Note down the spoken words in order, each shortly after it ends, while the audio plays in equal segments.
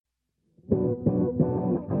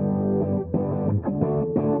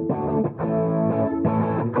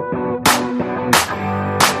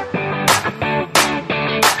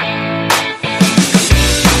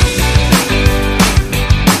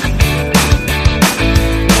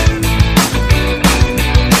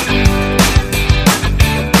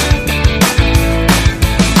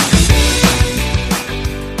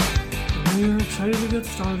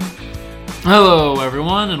Hello,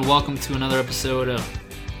 everyone, and welcome to another episode of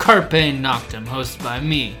Carpe Noctem, hosted by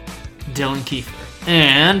me, Dylan Kiefer,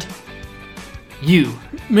 and you,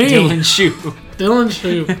 me, Dylan Shu. Dylan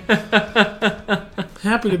Shu.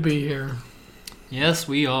 Happy to be here. Yes,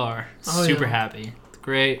 we are. Super happy.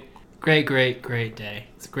 Great day.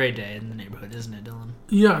 It's a great day in the neighborhood, isn't it, Dylan?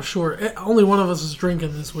 Yeah, sure. Only one of us is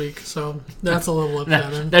drinking this week, so that's a little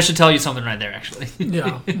upsetting. That should tell you something right there, actually.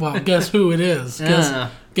 Yeah, well, guess who it is?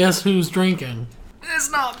 Guess who's drinking? It's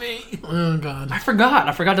not me. Oh, God. I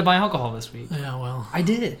forgot to buy alcohol this week. Yeah, well. I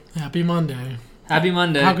did. Happy Monday. Happy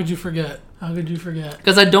Monday. How could you forget?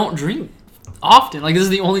 Because I don't drink often. Like, this is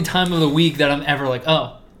the only time of the week that I'm ever like,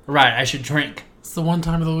 oh, right, I should drink. It's the one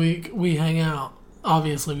time of the week we hang out.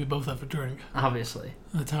 Obviously, we both have a drink. Obviously.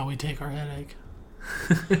 That's how we take our headache.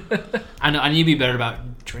 I know. I need to be better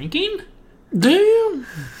about drinking. Do you?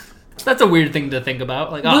 That's a weird thing to think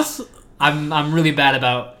about. Like, I'm really bad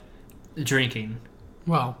about drinking.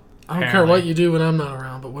 Well, I don't care what you do when I'm not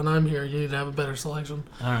around, but when I'm here, you need to have a better selection.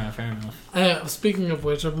 All right, fair enough. Speaking of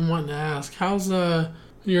which, I've been wanting to ask, how's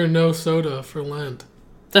your no soda for Lent?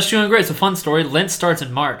 That's doing great. It's a fun story. Lent starts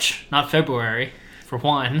in March, not February, for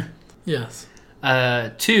one. Yes.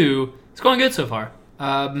 Two, it's going good so far.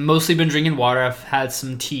 Mostly been drinking water. I've had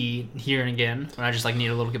some tea here and again when I just need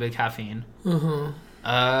a little bit of caffeine. Mm-hmm.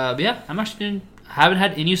 But yeah, I haven't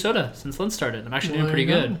had any soda since Lent started. I'm actually doing pretty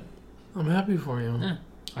good. I'm happy for you. Yeah.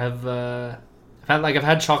 I've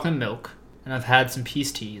had chocolate milk and I've had some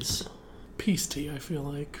peace teas. Peace tea, I feel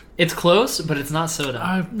like. It's close, but it's not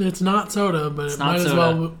soda. It's not soda, but it might as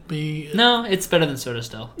well be. No, it's better than soda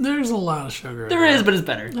still. There's a lot of sugar. There is, but it's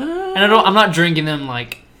better. And I'm not drinking them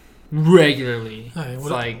regularly. Hey,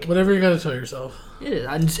 whatever you got to tell yourself. It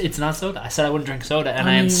is. It's not soda. I said I wouldn't drink soda, and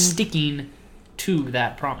I am sticking to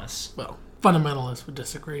that promise. Well, fundamentalists would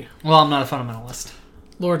disagree. Well, I'm not a fundamentalist.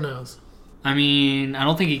 Lord knows. I mean, I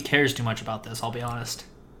don't think he cares too much about this. I'll be honest.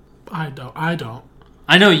 I don't.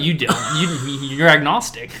 I know you don't. You're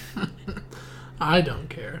agnostic. I don't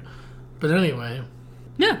care. But anyway.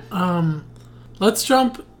 Yeah. Let's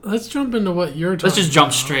jump into what you're talking about. Let's just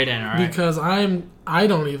jump straight in, all right? Because I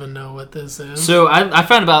don't even know what this is. So I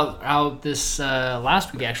found out this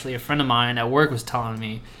last week, actually. A friend of mine at work was telling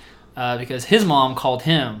me because his mom called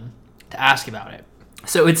him to ask about it.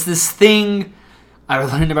 So it's this thing I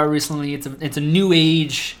learned about recently. It's a new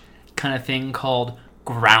age kind of thing called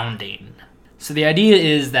grounding. So the idea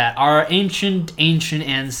is that our ancient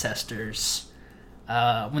ancestors,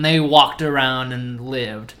 when they walked around and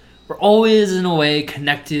lived, were always in a way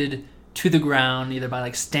connected to the ground, either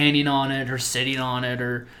by standing on it or sitting on it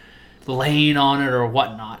or laying on it or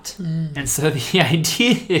whatnot. And so the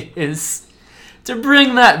idea is to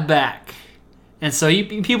bring that back. And so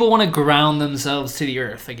people want to ground themselves to the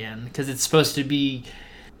earth again because it's supposed to be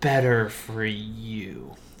better for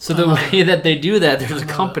you. So the way that they do that, there's a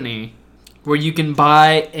company where you can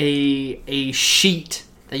buy a sheet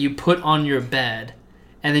that you put on your bed,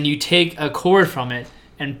 and then you take a cord from it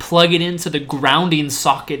and plug it into the grounding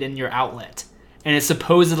socket in your outlet. And it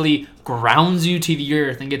supposedly grounds you to the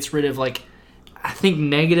earth and gets rid of, I think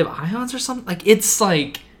negative ions or something.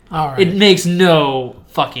 All right. It makes no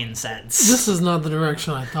fucking sense. This is not the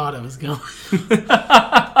direction I thought it was going.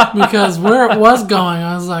 Because where it was going,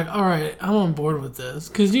 I was like, all right, I'm on board with this.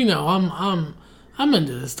 Because, I'm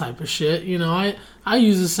into this type of shit. I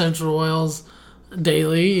use essential oils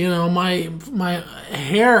daily. My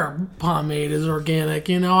hair pomade is organic.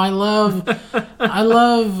 I love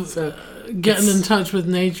getting in touch with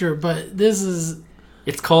nature. But this is...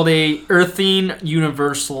 It's called a Earthing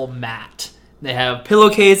Universal Mat. They have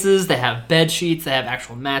pillowcases, they have bed sheets, they have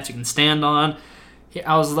actual mats you can stand on.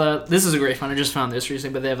 This is a great fun. I just found this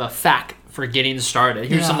recently, but they have a fact for getting started.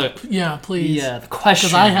 Here's some of the please. The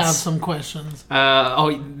questions. Because I have some questions.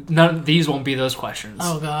 None of these won't be those questions.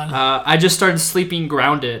 Oh God. I just started sleeping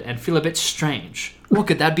grounded and feel a bit strange. What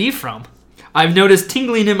could that be from? I've noticed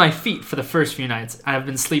tingling in my feet for the first few nights. I have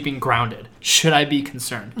been sleeping grounded. Should I be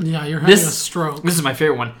concerned? Yeah, you're having a stroke. This is my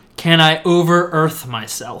favorite one. Can I over-earth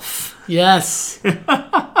myself? Yes.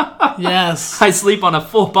 Yes. I sleep on a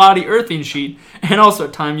full-body earthing sheet and also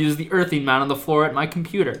at times use the earthing mat on the floor at my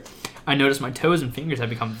computer. I notice my toes and fingers have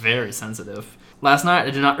become very sensitive. Last night,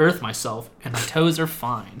 I did not earth myself, and my toes are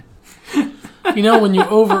fine. When you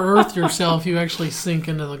over-earth yourself, you actually sink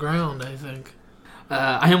into the ground, I think.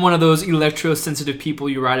 I am one of those electrosensitive people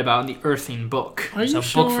you write about in the Earthing book. There's a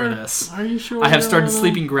book for this. Are you sure? I have started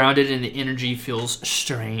sleeping grounded and the energy feels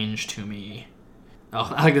strange to me.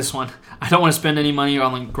 Oh, I like this one. I don't want to spend any money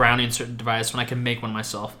on grounding a certain device when I can make one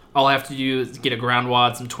myself. All I have to do is get a ground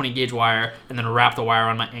wad, some 20-gauge wire, and then wrap the wire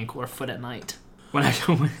on my ankle or foot at night. When I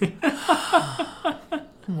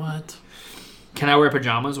What? Can I wear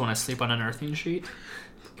pajamas when I sleep on an earthing sheet?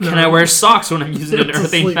 Can I wear socks when I'm using an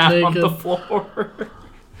earthing mat on the floor?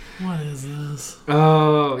 What is this?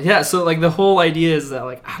 Oh, yeah. So, like, the whole idea is that,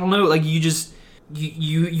 like, I don't know, like, you just,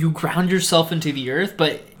 you ground yourself into the earth,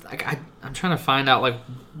 but, like, I'm trying to find out, like,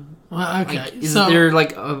 Well, okay. like, is so, there,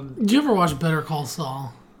 like, a... did you ever watch Better Call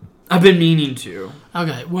Saul? I've been meaning to.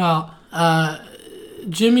 Okay, well,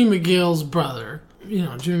 Jimmy McGill's brother,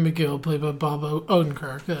 Jimmy McGill, played by Bob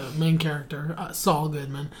Odenkirk, main character, Saul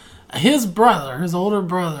Goodman. His brother, his older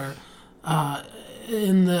brother,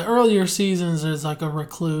 in the earlier seasons is like a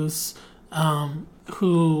recluse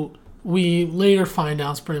who we later find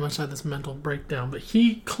out is pretty much had this mental breakdown. But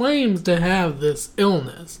he claims to have this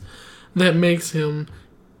illness that makes him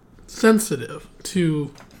sensitive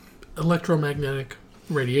to electromagnetic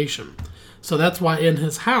radiation. So that's why in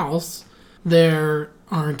his house there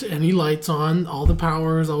aren't any lights on. All the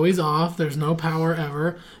power is always off. There's no power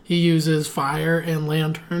ever. He uses fire and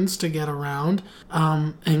lanterns to get around,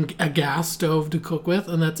 and a gas stove to cook with,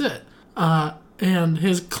 and that's it. And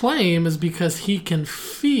his claim is because he can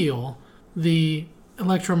feel the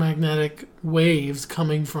electromagnetic waves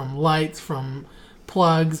coming from lights, from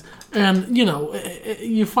plugs, and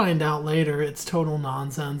you find out later it's total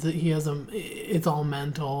nonsense. That it's all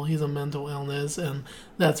mental. He's a mental illness, and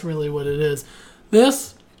that's really what it is.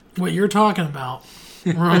 This, what you're talking about,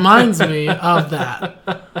 reminds me of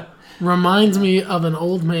that. Reminds me of an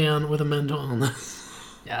old man with a mental illness.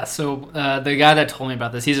 Yeah, so the guy that told me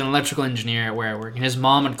about this, he's an electrical engineer at where I work, and his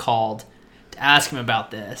mom had called to ask him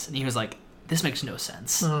about this, and he was like, this makes no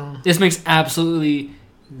sense. Oh. This makes absolutely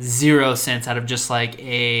zero sense out of just like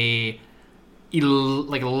a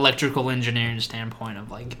electrical engineering standpoint of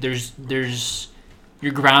like there's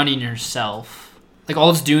you're grounding yourself. Like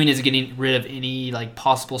all it's doing is getting rid of any like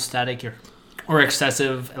possible static or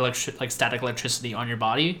excessive static electricity on your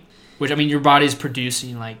body, which I mean your body's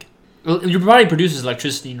producing your body produces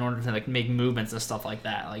electricity in order to like make movements and stuff like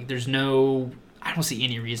that. Like there's no, I don't see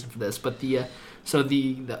any reason for this, but the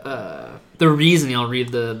reasoning, I'll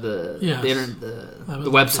read the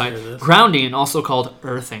website. Grounding, also called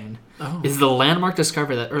earthing, is the landmark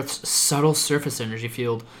discovery that Earth's subtle surface energy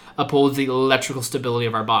field upholds the electrical stability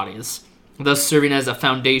of our bodies, thus serving as a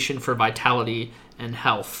foundation for vitality and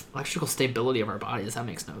health. Electrical stability of our bodies, that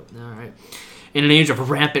makes no... All right. In an age of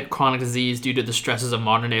rampant chronic disease due to the stresses of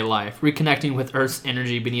modern-day life, reconnecting with Earth's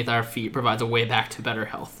energy beneath our feet provides a way back to better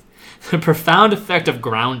health. The profound effect of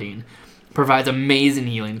grounding provides amazing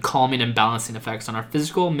healing, calming, and balancing effects on our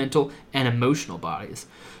physical, mental, and emotional bodies.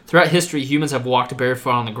 Throughout history, humans have walked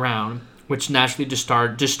barefoot on the ground, which naturally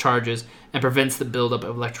discharges and prevents the buildup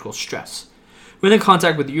of electrical stress. When in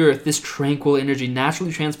contact with the earth, this tranquil energy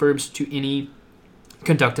naturally transfers to any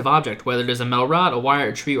conductive object, whether it is a metal rod, a wire,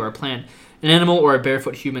 a tree, or a plant, an animal, or a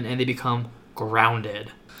barefoot human, and they become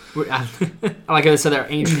grounded. Like I said, our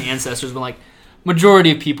ancient ancestors were like,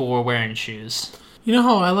 majority of people were wearing shoes. You know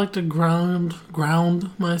how I like to ground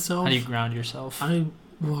myself? How do you ground yourself? I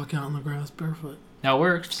walk out in the grass barefoot. That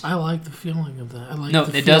works. I like the feeling of that. I like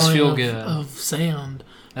it does feel good. Of sand.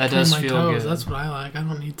 That does feel toes. good. That's what I like. I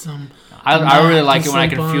don't need some... I really like it when I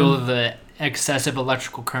can feel the excessive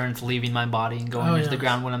electrical currents leaving my body and going into the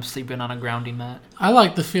ground when I'm sleeping on a grounding mat. I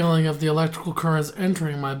like the feeling of the electrical currents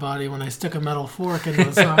entering my body when I stick a metal fork into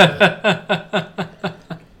the socket.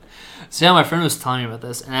 So yeah, my friend was telling me about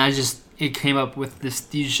this, and it came up with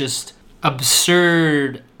these just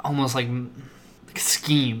absurd, almost like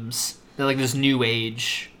schemes that like this new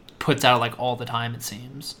age puts out like all the time, it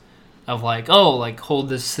seems. Of like, hold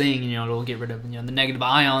this thing, it'll get rid of the negative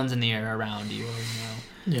ions in the air around you, or,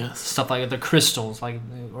 yes, stuff like the crystals, like,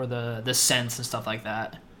 or the scents and stuff like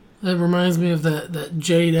that. That reminds me of that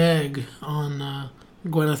jade egg on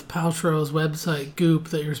Gwyneth Paltrow's website, Goop,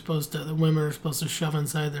 that women are supposed to shove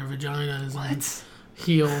inside their vaginas and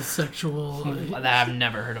heal sexual... I've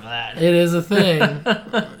never heard of that. It is a thing. I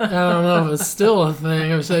don't know if it's still a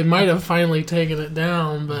thing. They might have finally taken it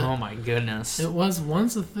down, but... Oh my goodness. It was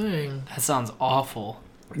once a thing. That sounds awful.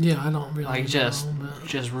 Yeah, I don't really know.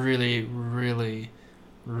 Just really, really,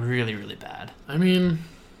 really, really bad. I mean,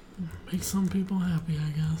 makes some people happy, I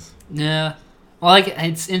guess. Yeah. Well,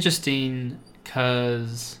 it's interesting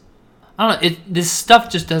because... I don't know, this stuff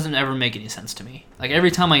just doesn't ever make any sense to me. Like, every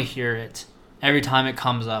time I hear it... Every time it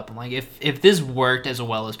comes up, I'm like, if this worked as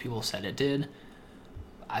well as people said it did,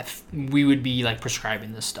 we would be like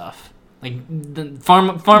prescribing this stuff. Like the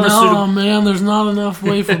pharmaceutical. No, man, there's not enough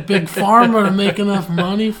way for big pharma to make enough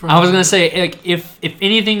money from. I was gonna say, like, if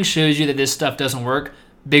anything shows you that this stuff doesn't work,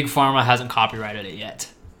 big pharma hasn't copyrighted it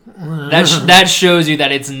yet. That shows you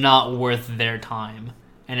that it's not worth their time,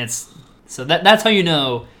 and that's how you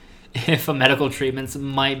know if a medical treatment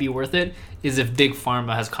might be worth it, is if Big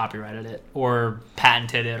Pharma has copyrighted it or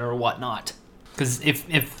patented it or whatnot. Because if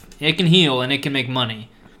it can heal and it can make money,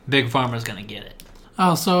 Big Pharma's gonna get it.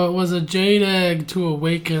 Oh, so it was a jade egg to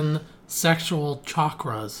awaken sexual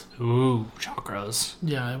chakras. Ooh, chakras.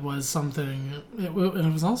 Yeah, it was something. It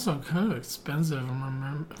was also kind of expensive, if I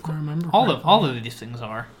remember. All of these things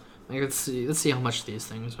are. Like, let's see how much these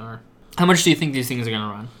things are. How much do you think these things are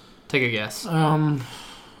gonna run? Take a guess. $100.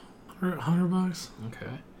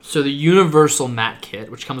 Okay. So the Universal Mat Kit,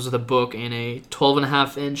 which comes with a book and a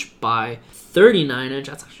 12.5-inch by 39-inch,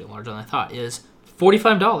 that's actually larger than I thought, is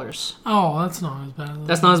 $45. Oh, that's not as bad.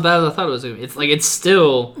 That's not as bad as I thought it was. It's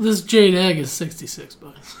still. This jade egg is $66.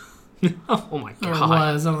 Oh my god. Or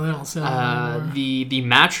was, they don't sell it anymore. The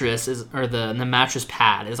mattress the mattress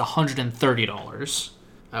pad is $130.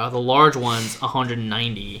 The large one's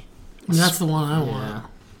 $190. That's the one I want.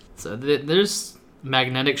 So there's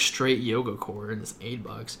magnetic straight yoga cord. It's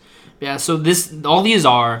 $8. Yeah. So all these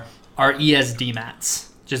are ESD mats.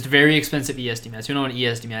 Just very expensive ESD mats. You know what an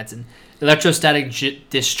ESD mat's an electrostatic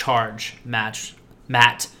discharge mat,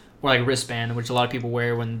 or like wristband, which a lot of people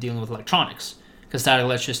wear when dealing with electronics, because static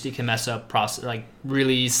electricity can mess up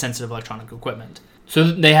really sensitive electronic equipment. So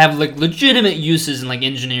they have like legitimate uses in like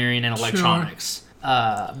engineering and electronics.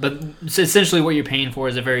 Sure. But essentially what you're paying for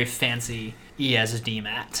is a very fancy ESD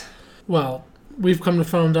mat. Well, we've come to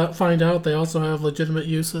find out they also have legitimate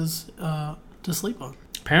uses to sleep on.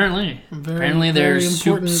 Apparently they're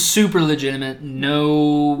super legitimate.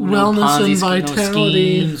 No wellness Ponzi, and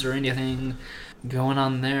vitality, no schemes or anything going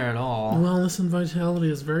on there at all. Wellness and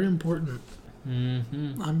vitality is very important.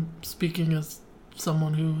 Mm-hmm. I'm speaking as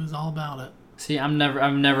someone who is all about it. See, I've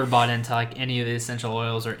never bought into like any of the essential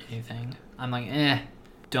oils or anything. I'm like,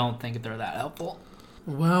 don't think they're that helpful.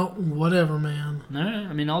 Well, whatever, man. No,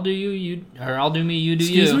 I mean, I'll do you, or I'll do me, you do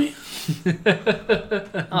Excuse you. me?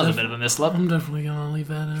 That was a bit of a mislip. I'm definitely gonna leave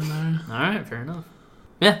that in there. All right, fair enough.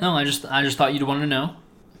 Yeah, no, I just thought you'd want to know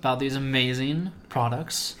about these amazing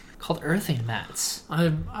products called earthing mats.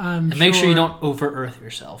 And make sure you don't over-earth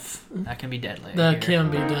yourself. That can be deadly. That can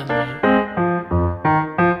be deadly.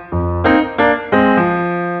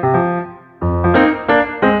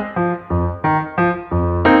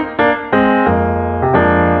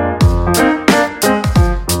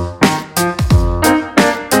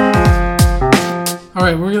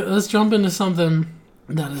 Let's jump into something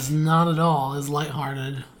that is not at all as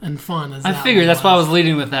lighthearted and fun as I figured that's why I was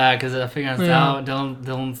leading with that, because I figured this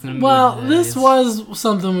was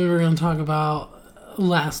something we were going to talk about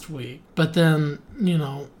last week, but then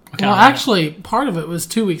actually part of it was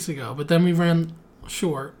 2 weeks ago, but then we ran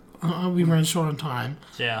short. We ran short on time.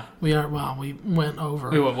 Yeah, we went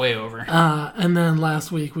over. We went way over. And then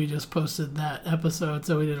last week we just posted that episode,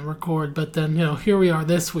 so we didn't record. But then here we are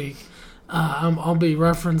this week. I'll be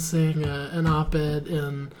referencing an op-ed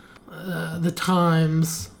in the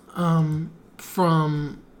Times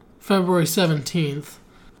from February 17th.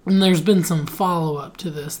 And there's been some follow-up to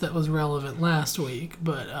this that was relevant last week.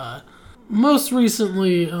 But most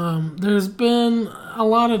recently, there's been a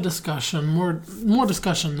lot of discussion, more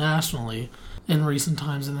discussion nationally in recent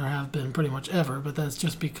times than there have been pretty much ever. But that's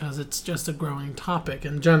just because it's just a growing topic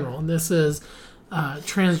in general. And this is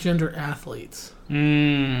transgender athletes. This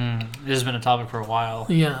has been a topic for a while.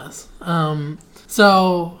 Yes.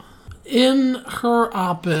 So, in her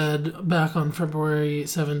op-ed back on February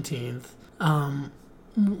 17th, I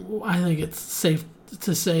think it's safe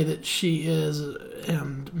to say that she is,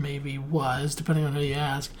 and maybe was, depending on who you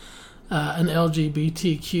ask, an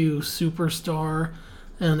LGBTQ superstar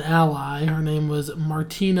and ally. Her name was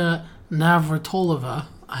Martina Navratilova.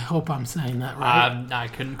 I hope I'm saying that right. I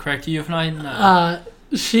couldn't correct you if not.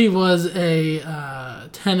 She was a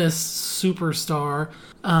tennis superstar,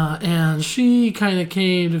 and she kind of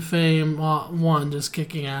came to fame, just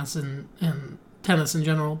kicking ass in tennis in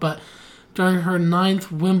general, but during her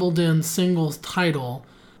 9th Wimbledon singles title,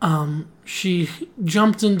 she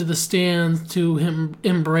jumped into the stands to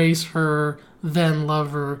embrace her then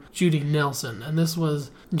lover, Judy Nelson, and this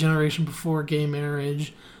was a generation before gay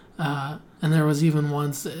marriage, and there was even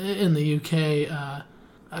once in the UK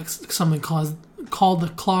something called the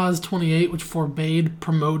Clause 28, which forbade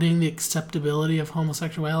promoting the acceptability of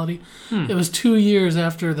homosexuality. It was 2 years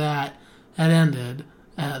after that had ended,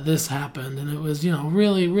 this happened, and it was,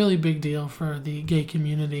 really, really big deal for the gay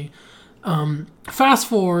community. Fast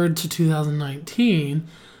forward to 2019,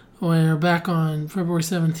 where back on February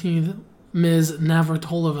 17th, Ms.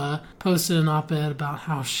 Navratilova posted an op-ed about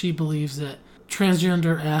how she believes that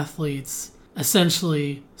transgender athletes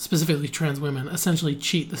essentially, specifically trans women, essentially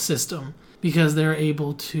cheat the system because they're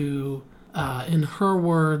able to, in her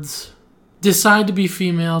words, decide to be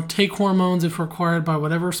female, take hormones if required by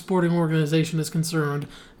whatever sporting organization is concerned,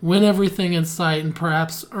 win everything in sight, and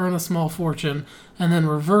perhaps earn a small fortune, and then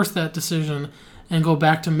reverse that decision and go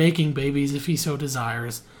back to making babies if he so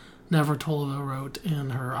desires. Navratilova wrote in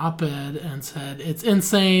her op-ed and said, it's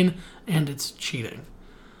insane and it's cheating.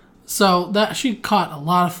 So that she caught a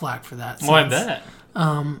lot of flack for that. Oh, I bet.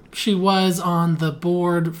 She was on the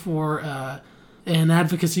board for an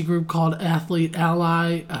advocacy group called Athlete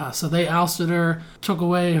Ally. So they ousted her, took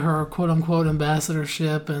away her quote-unquote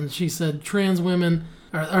ambassadorship, and she said trans women,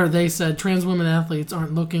 or they said trans women athletes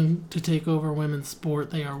aren't looking to take over women's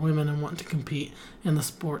sport. They are women and want to compete in the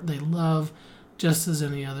sport they love, just as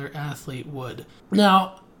any other athlete would.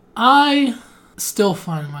 Now, I still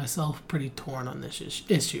find myself pretty torn on this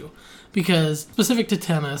issue because, specific to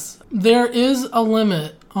tennis, there is a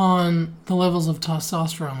limit on the levels of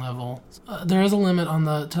testosterone level. There is a limit on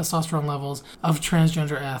the testosterone levels of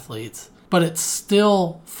transgender athletes, but it's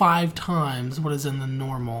still 5 times what is in the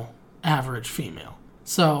normal average female.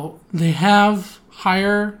 So they have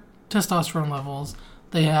higher testosterone levels.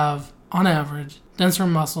 They have, on average, denser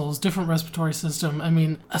muscles, different respiratory system. I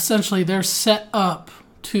mean, essentially, they're set up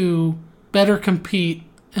to better compete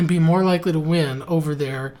and be more likely to win over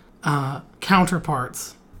their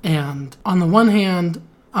counterparts. And on the one hand,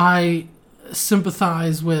 I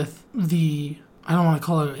sympathize with I don't want to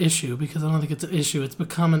call it an issue because I don't think it's an issue. It's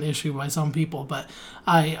become an issue by some people, but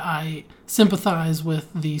I sympathize with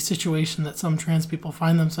the situation that some trans people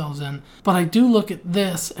find themselves in. But I do look at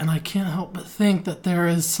this and I can't help but think that there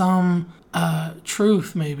is some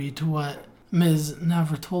truth maybe to what Ms.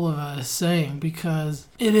 Navratilova is saying, because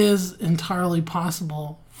it is entirely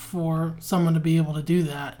possible for someone to be able to do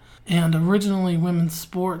that. And originally, women's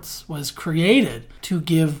sports was created to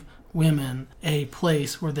give women a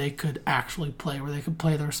place where they could actually play, where they could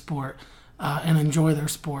play their sport and enjoy their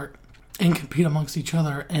sport and compete amongst each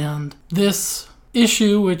other. And this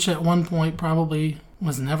issue, which at one point probably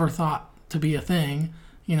was never thought to be a thing,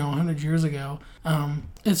 100 years ago,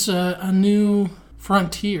 it's a new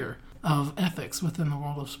frontier of ethics within the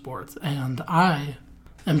world of sports, and I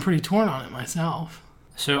am pretty torn on it myself.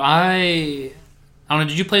 So I don't know,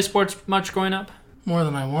 did you play sports much growing up? More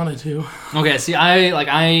than I wanted to. Okay, see,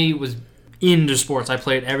 I was into sports. I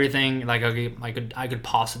played everything I could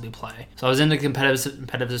possibly play. So I was in the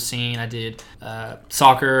competitive scene. I did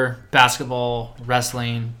soccer, basketball,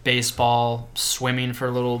 wrestling, baseball, swimming for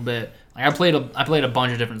a little bit. I played a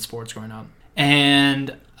bunch of different sports growing up,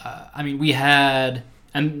 and we had.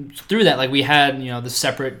 And through that, we had, the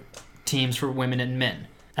separate teams for women and men.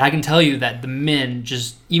 And I can tell you that the men,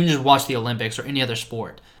 even just watch the Olympics or any other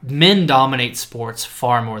sport, men dominate sports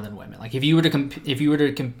far more than women. If you were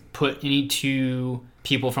to put any two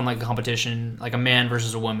people from a competition, like a man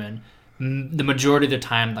versus a woman, the majority of the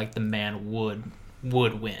time, the man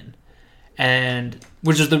would win. And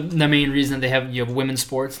which is the main reason you have women's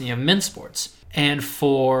sports and you have men's sports. And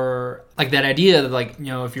for that idea that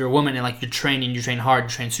if you're a woman and you're training, you train hard, you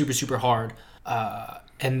train super, super hard,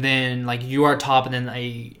 and then you are top, and then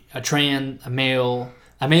a male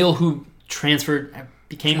who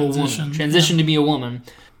became a woman, transitioned to be a woman,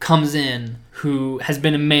 comes in who has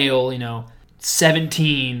been a male,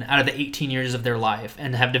 17 out of the 18 years of their life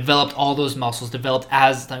and have developed all those muscles, developed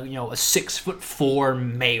as a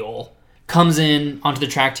 6'4" male, comes in onto the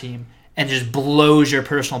track team and just blows your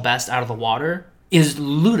personal best out of the water is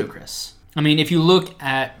ludicrous. If you look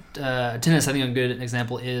at tennis, I think a good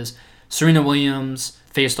example is Serena Williams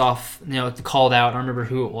faced off, called out. I don't remember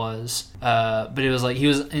who it was, but it was he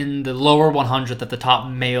was in the lower 100th of the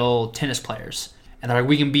top male tennis players. And they're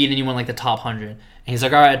we can beat anyone the top 100. And he's all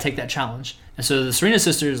right, I'd take that challenge. And so the Serena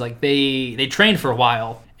sisters, they trained for a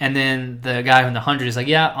while. And then the guy in the 100 is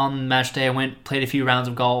yeah, on match day I went, played a few rounds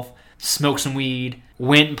of golf, smoked some weed,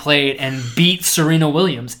 went and played and beat Serena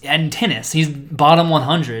Williams in tennis. He's bottom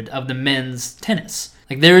 100 of the men's tennis.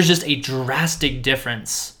 There is just a drastic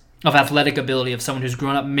difference of athletic ability of someone who's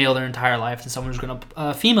grown up male their entire life and someone who's grown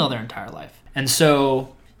up female their entire life. And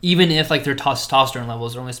so even if their testosterone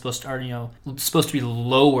levels are only supposed to be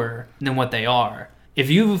lower than what they are, if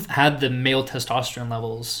you've had the male testosterone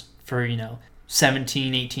levels for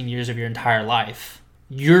 17, 18 years of your entire life,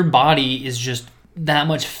 your body is just that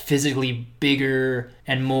much physically bigger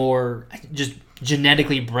and more just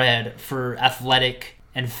genetically bred for athletic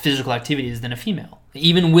and physical activities than a female.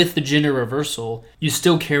 Even with the gender reversal, you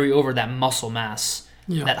still carry over that muscle mass,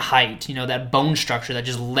 that height, that bone structure that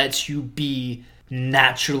just lets you be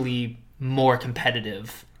naturally more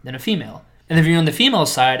competitive than a female. And if you're on the female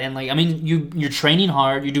side, and you're training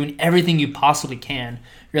hard, you're doing everything you possibly can,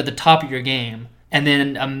 you're at the top of your game, and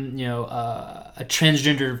then a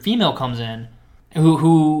transgender female comes in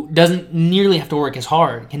who doesn't nearly have to work as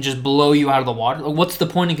hard, can just blow you out of the water. Like, what's the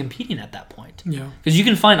point in competing at that point? Yeah. Because you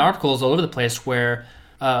can find articles all over the place where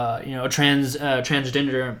a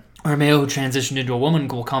transgender or a male who transitioned into a woman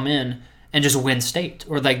will come in and just win state,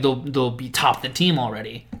 or like they'll be top of the team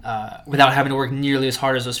already without having to work nearly as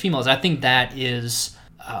hard as those females. I think that is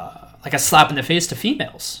like a slap in the face to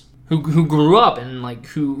females who grew up and like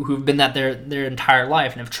who've been that their entire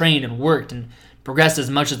life and have trained and worked and progressed as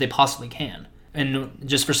much as they possibly can. And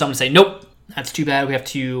just for someone to say, nope, that's too bad. We have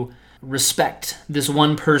to respect this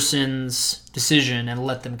one person's decision and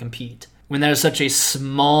let them compete, when that is such a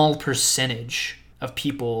small percentage of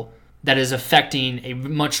people that is affecting a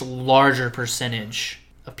much larger percentage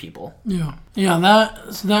of people. Yeah.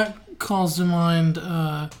 That calls to mind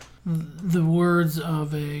the words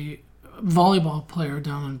of a volleyball player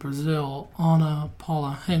down in Brazil, Ana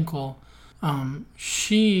Paula Henkel.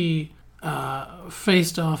 She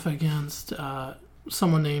faced off against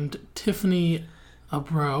someone named Tiffany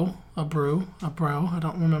Abreu. I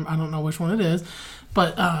don't know which one it is,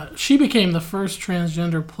 but she became the first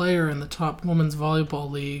transgender player in the top women's volleyball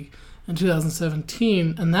league in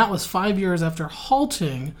 2017, and that was 5 years after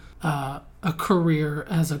halting a career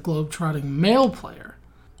as a globetrotting male player.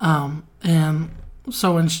 And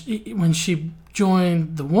so when she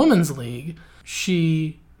joined the women's league,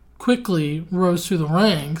 she quickly rose through the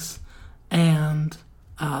ranks, and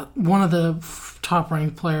one of the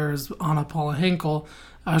top-ranked players, Ana Paula Henkel,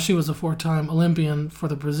 she was a 4-time Olympian for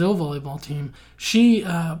the Brazil volleyball team. She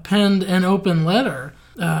penned an open letter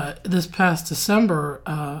this past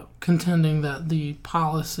December contending that the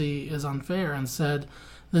policy is unfair, and said,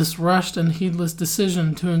 "This rushed and heedless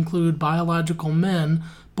decision to include biological men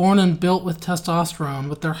born and built with testosterone,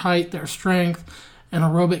 with their height, their strength, and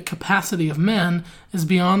aerobic capacity of men, is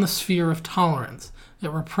beyond the sphere of tolerance.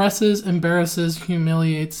 It represses, embarrasses,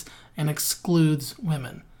 humiliates, and excludes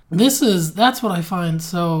women." That's what I find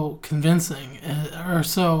so convincing, or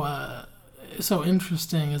so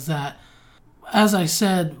interesting, is that, as I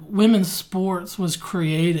said, women's sports was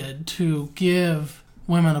created to give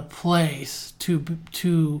women a place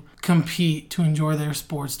to compete, to enjoy their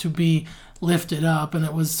sports, to be lifted up, and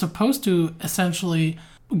it was supposed to essentially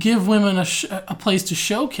give women a place to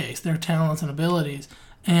showcase their talents and abilities.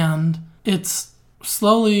 And it's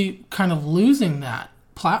slowly kind of losing that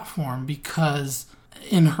platform because,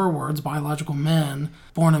 in her words, biological men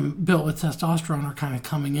born and built with testosterone are kind of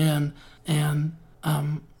coming in and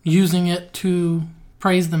using it to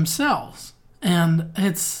praise themselves. And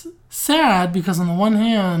it's sad because, on the one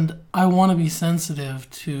hand, I want to be sensitive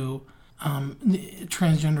to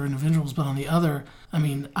transgender individuals, but on the other, I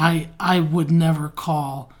mean, I would never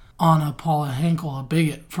call Ana Paula Henkel a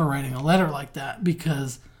bigot for writing a letter like that,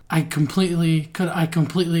 because I completely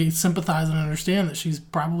sympathize and understand that she's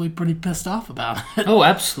probably pretty pissed off about it. Oh,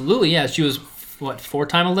 absolutely, yeah. She was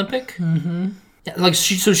 4-time Olympic. Mm-hmm. Yeah,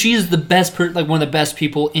 she's the best, one of the best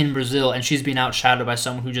people in Brazil, and she's being outshadowed by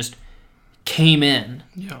someone who just came in.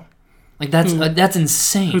 Yeah, that's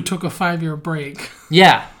insane. Who took a 5-year break?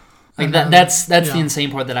 Yeah, that's the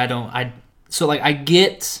insane part that I don't. I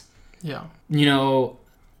get. Yeah.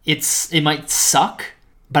 It might suck,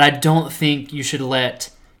 but I don't think you should let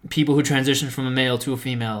people who transition from a male to a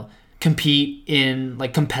female compete in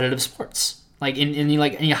competitive sports,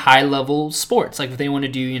 in high level sports. Like if they want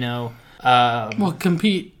to do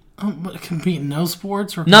compete in no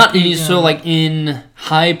sports, or not any in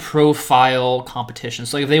high profile competitions.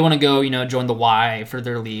 So if they want to go join the Y for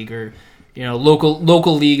their league, or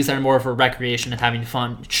local leagues that are more for recreation and having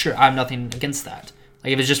fun, sure, I have nothing against that.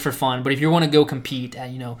 If it's just for fun. But if you want to go compete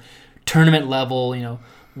at tournament level,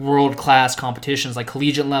 world class competitions, like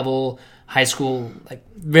collegiate level, high school,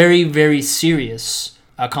 very, very serious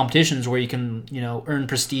competitions where you can earn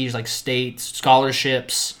prestige, like state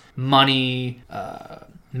scholarships, money,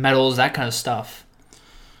 medals, that kind of stuff,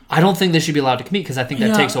 I don't think they should be allowed to compete, because I think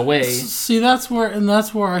that takes away. See, that's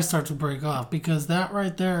where I start to break off, because that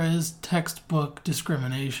right there is textbook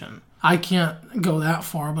discrimination. I can't go that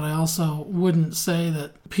far, but I also wouldn't say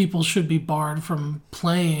that people should be barred from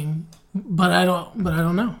playing. But I don't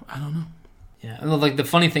know. Yeah, and the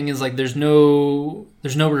funny thing is there's no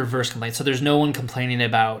reverse complaint. So there's no one complaining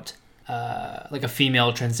about a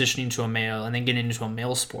female transitioning to a male and then getting into a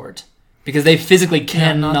male sport, because they physically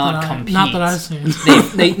cannot compete. Not that I've seen.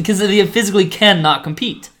 Because they physically cannot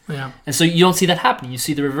compete. Yeah. And so you don't see that happening. You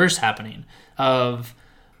see the reverse happening of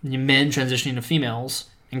men transitioning to females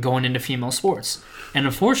and going into female sports. And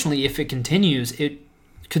unfortunately, if it continues, it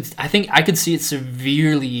I could see it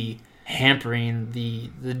severely hampering the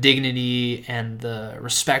dignity and the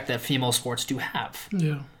respect that female sports do have.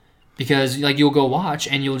 Yeah. Because like you'll go watch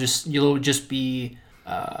and you'll just be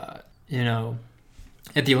you know,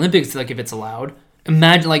 at the Olympics, like if it's allowed.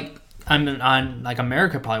 Imagine like I'm like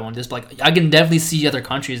America probably won't do this, but like I can definitely see other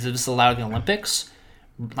countries if it's allowed in the Olympics,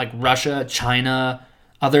 like Russia, China,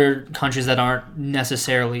 other countries that aren't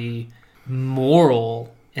necessarily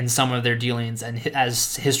moral in some of their dealings, and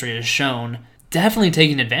as history has shown, definitely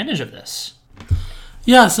taking advantage of this.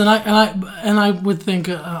 Yes, and I would think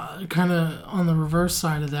kind of on the reverse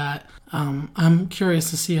side of that. I'm curious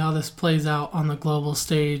to see how this plays out on the global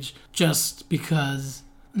stage, just because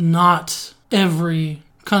not every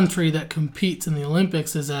country that competes in the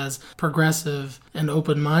Olympics is as progressive and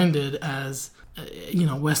open-minded as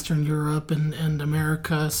Western Europe and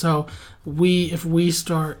America. So if we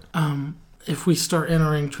start entering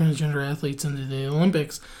transgender athletes into the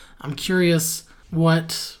Olympics, I'm curious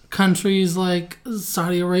what countries like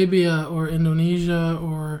Saudi Arabia or Indonesia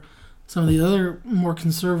or some of the other more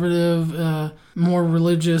conservative, more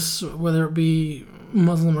religious, whether it be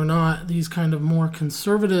Muslim or not, these kind of more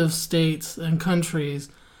conservative states and countries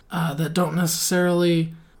that don't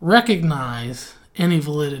necessarily recognize any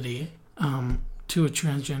validity to a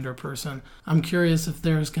transgender person. I'm curious if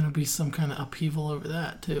there's going to be some kind of upheaval over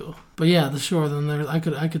that too. But yeah, then there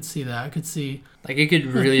I could see that. I could see like it could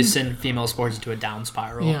really send female sports into a down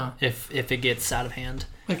spiral. Yeah. if it gets out of hand.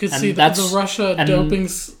 I could see the Russia doping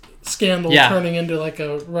scandal turning into like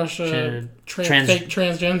a Russia fake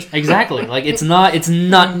transgender. Exactly. Like it's not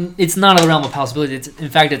a realm of possibility.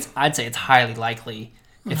 I'd say it's highly likely.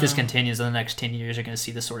 If this continues in the next 10 years, you're going to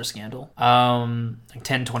see this sort of scandal. Like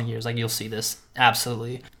 10, 20 years, like you'll see this.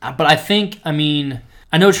 Absolutely. But I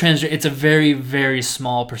know transgender, it's a very, very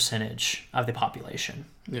small percentage of the population.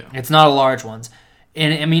 Yeah. It's not a large one.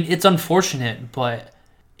 And I mean, it's unfortunate, but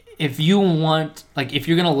if you're going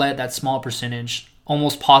to let that small percentage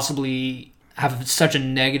almost possibly have such a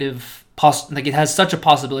negative, it has such a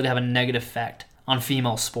possibility to have a negative effect on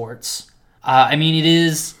female sports. It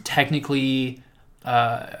is technically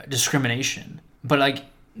discrimination, but like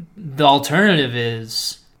the alternative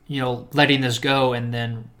is letting this go and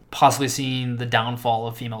then possibly seeing the downfall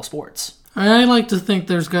of female sports. I like to think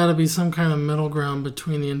there's got to be some kind of middle ground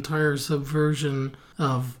between the entire subversion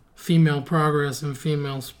of female progress and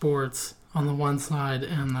female sports on the one side,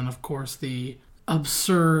 and then of course the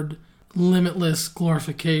absurd, limitless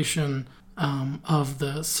glorification of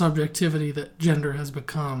the subjectivity that gender has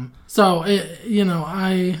become. So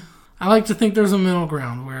I like to think there's a middle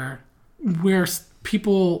ground where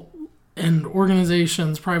people and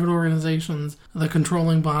organizations, private organizations, the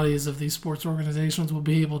controlling bodies of these sports organizations will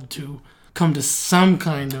be able to come to some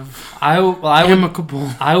kind of amicable.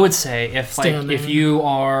 I would say if you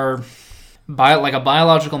are a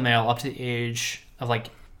biological male up to the age of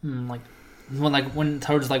when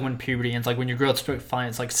puberty ends, like when your growth fine,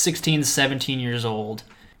 it's like 16, 17 years old.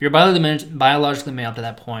 If you're biologically male up to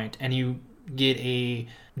that point, and you get a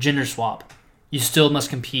gender swap, you still must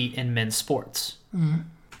compete in men's sports. Mm-hmm.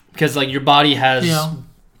 Because like your body has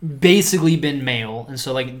basically been male, and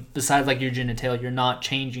so like besides like your genitalia, you're not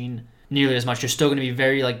changing nearly as much. You're still going to be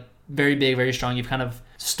very big, very strong. You've kind of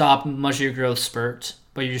stopped much of your growth spurt,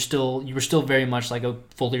 but you were still very much like a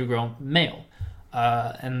fully grown male.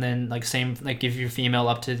 And then like same like if you're female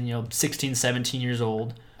up to 16, 17 years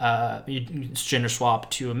old, you gender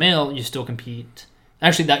swap to a male, you still compete.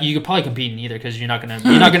 Actually, that you could probably compete in either, because you're not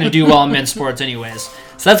gonna do well in men's sports anyways.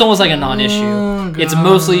 So that's almost like a non-issue. Oh, it's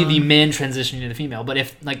mostly the men transitioning to the female. But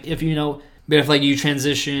if you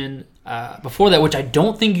transition before that, which I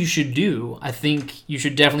don't think you should do, I think you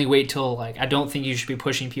should definitely wait till I don't think you should be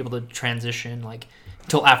pushing people to transition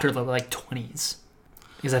till after the 20s,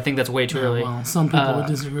 because I think that's way too early. Well, some people would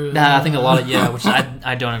disagree with that. I think a lot of which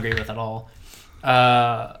I don't agree with at all.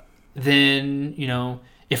 Then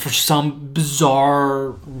if for some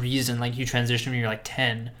bizarre reason, you transition when you're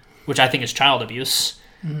 10, which I think is child abuse,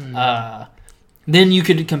 then you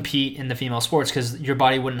could compete in the female sports, because your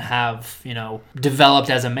body wouldn't have, developed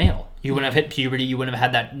as a male. You wouldn't have hit puberty. You wouldn't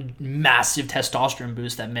have had that massive testosterone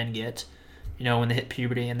boost that men get, when they hit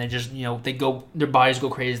puberty, and they just, their bodies go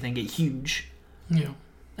crazy and they get huge. Yeah.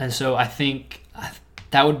 And so I think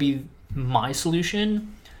that would be my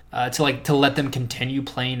solution, to let them continue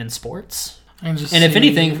playing in sports. And if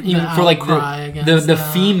anything, even for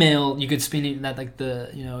the female, you could spin that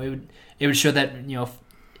it would show that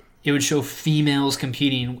it would show females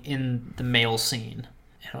competing in the male scene,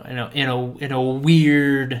 in a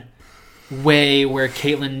weird way where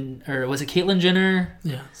Caitlyn, or was it Caitlyn Jenner?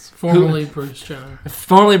 Yes, formerly Bruce Jenner.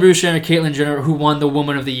 Formerly Bruce Jenner, Caitlyn Jenner, who won the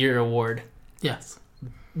Woman of the Year award. Yes.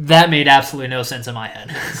 That made absolutely no sense in my head.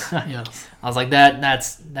 Yes. I was like,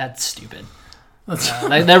 that's stupid.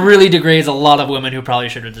 That really degrades a lot of women who probably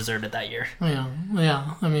should have deserved it that year.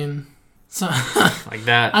 Yeah. I mean, so like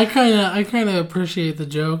that. I kind of appreciate the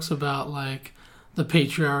jokes about like the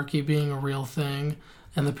patriarchy being a real thing,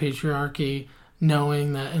 and the patriarchy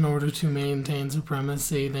knowing that in order to maintain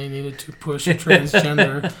supremacy, they needed to push a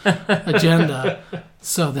transgender agenda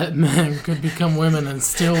so that men could become women and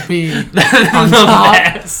still be on top.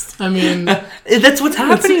 Best. I mean, that's what's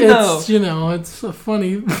happening, though. It's a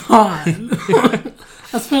funny thought.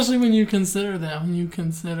 Especially when you consider that. When you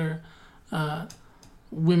consider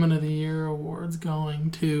Women of the Year awards going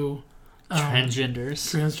to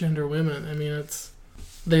transgender women. I mean,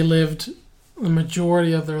 they lived the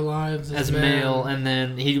majority of their lives as male, and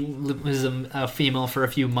then he was a female for a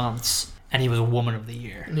few months, and he was a Woman of the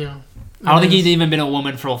Year. Yeah. I don't think he'd even been a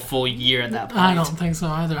woman for a full year at that point. I don't think so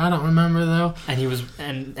either. I don't remember, though. And he was,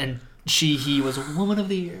 he was a Woman of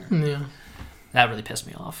the Year. Yeah. That really pissed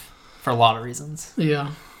me off for a lot of reasons.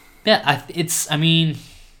 Yeah. Yeah, it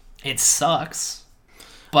sucks.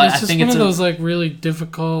 But I think it's one of those like really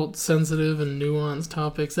difficult, sensitive, and nuanced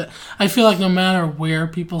topics that I feel like no matter where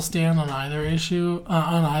people stand on either issue,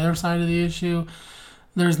 on either side of the issue,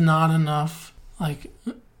 there's not enough like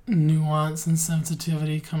nuance and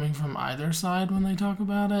sensitivity coming from either side when they talk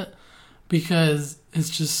about it, because it's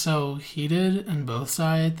just so heated, and both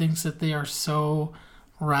sides thinks that they are so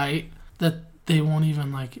right that they won't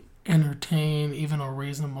even like entertain even a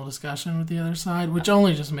reasonable discussion with the other side, which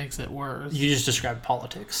only just makes it worse. You just described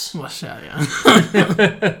politics. Well, yeah.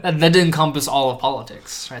 That did encompass all of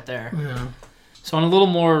politics right there. Yeah. So on a little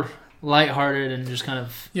more lighthearted and just kind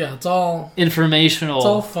of it's all informational. It's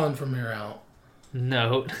all fun from here out.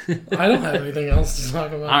 Note. I don't have anything else to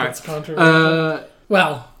talk about that's controversial.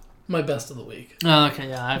 Well, my best of the week. Oh, okay,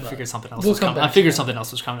 yeah, I figured something else something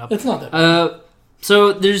else was coming up. It's not that.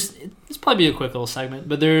 So this probably be a quick little segment,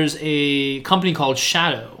 but there's a company called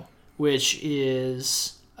Shadow, which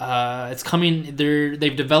is it's coming.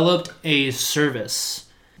 They've developed a service.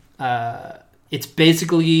 It's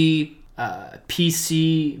basically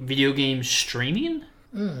PC video game streaming.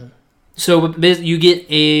 So you get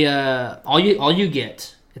all you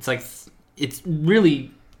get. It's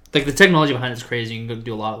really like the technology behind it's crazy. You can go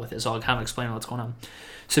do a lot with it. So I'll kind of explain what's going on.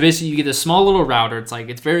 So basically, you get this small little router.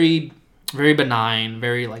 It's very very benign,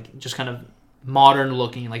 very like just kind of modern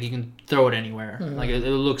looking. Like you can throw it anywhere. Like it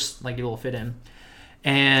looks like it will fit in,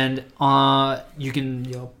 and you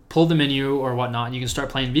can pull the menu or whatnot. And you can start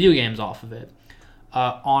playing video games off of it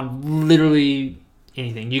on literally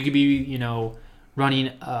anything. You could be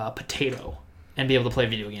running a potato and be able to play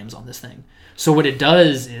video games on this thing. So what it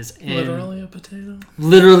does is literally a potato.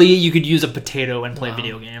 Literally, you could use a potato and play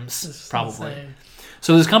video games probably. Insane.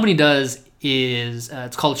 So this company does is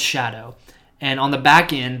it's called Shadow, and on the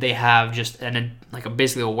back end they have just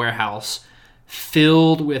basically a warehouse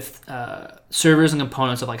filled with servers and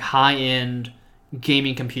components of like high end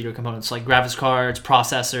gaming computer components like graphics cards,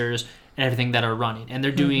 processors, and everything that are running, and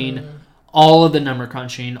they're doing all of the number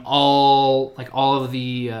crunching, all of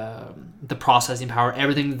the processing power,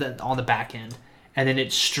 everything that on the back end, and then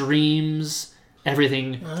it streams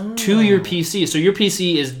everything to your PC. So your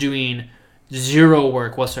PC is doing zero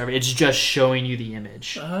work whatsoever. It's just showing you the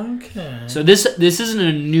image. Okay. So this isn't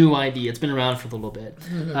a new idea. It's been around for a little bit.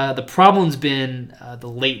 The problem's been the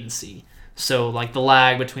latency. So like the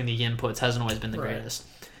lag between the inputs hasn't always been the greatest.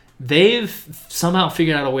 They've somehow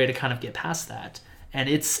figured out a way to kind of get past that, and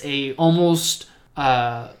it's almost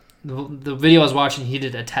the video I was watching. He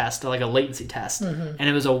did a test, like a latency test, and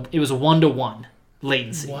it was a 1-to-1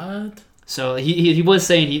 latency. What? So he was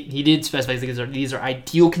saying he did specify these are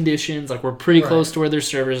ideal conditions, like we're pretty close to where their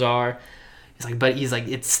servers are. He's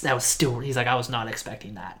like I was not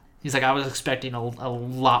expecting that. He's like I was expecting a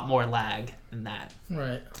lot more lag than that.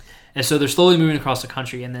 Right. And so they're slowly moving across the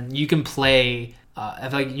country, and then you can play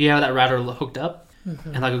if like you have that router hooked up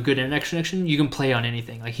and like a good internet connection, you can play on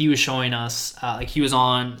anything. Like he was showing us like he was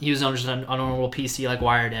on just a normal PC like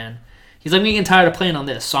wired in. He's like, I'm getting tired of playing on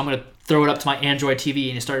this, so I'm gonna throw it up to my Android TV,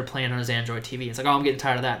 and he started playing on his Android TV. It's like, oh, I'm getting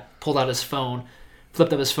tired of that. Pulled out his phone,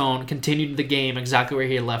 flipped up his phone, continued the game exactly where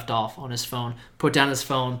he had left off on his phone, put down his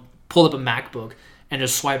phone, pulled up a MacBook, and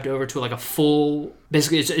just swiped over to like a full,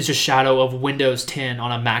 basically it's a shadow of Windows 10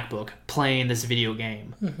 on a MacBook playing this video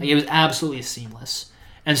game. Like it was absolutely seamless.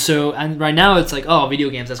 And right now it's like, oh, video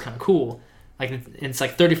games, that's kind of cool. Like it's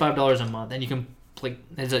like $35 a month, and you can like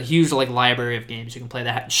there's a huge like library of games you can play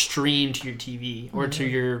that stream to your TV or to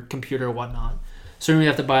your computer or whatnot. So you don't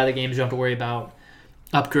have to buy the games. You don't have to worry about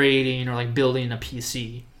upgrading or like building a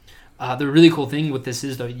PC. The really cool thing with this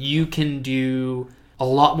is though you can do a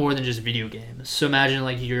lot more than just video games. So imagine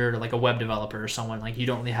like you're like a web developer or someone like you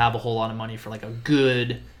don't really have a whole lot of money for like a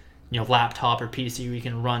good laptop or PC where you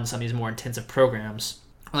can run some of these more intensive programs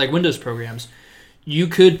or like Windows programs. You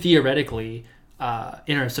could theoretically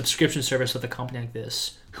enter a subscription service with a company like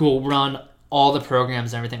this who will run all the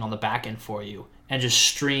programs and everything on the back end for you and just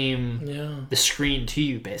stream the screen to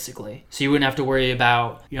you basically. So you wouldn't have to worry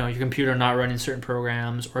about your computer not running certain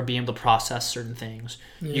programs or being able to process certain things.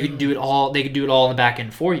 You could do it all. They could do it all on the back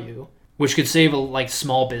end for you, which could save like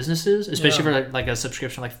small businesses, especially for like a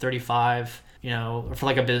subscription like $35, or for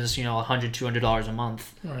like a business, $100, $200 a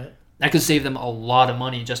month. Right. That could save them a lot of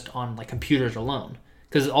money just on like computers alone.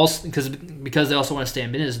 Because they also want to stay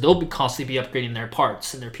in business, they'll constantly be upgrading their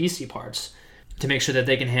parts and their PC parts to make sure that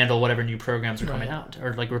they can handle whatever new programs are coming out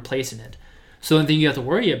or like replacing it. So the thing you have to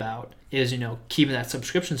worry about is keeping that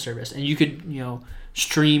subscription service, and you could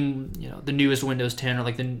stream the newest Windows 10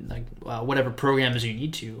 or whatever programs you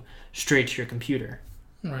need to straight to your computer,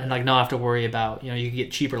 and like not have to worry about you can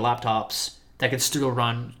get cheaper laptops that could still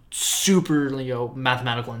run super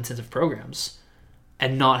mathematical intensive programs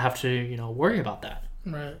and not have to worry about that.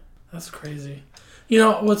 Right. That's crazy.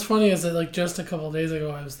 What's funny is that, like, just a couple of days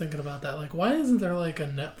ago, I was thinking about that. Like, why isn't there, like, a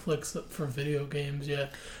Netflix for video games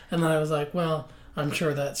yet? And then I was like, well, I'm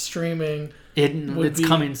sure that streaming would be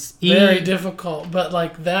coming very difficult. But,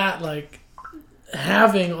 like, that, like,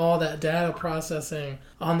 having all that data processing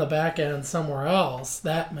on the back end somewhere else,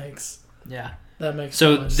 that makes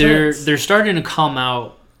so they're sense. They're starting to come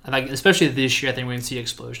out, like, especially this year. I think we're going to see an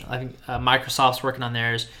explosion. I think Microsoft's working on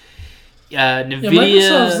theirs. NVIDIA.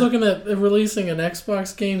 Microsoft's looking at releasing an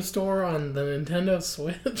Xbox game store on the Nintendo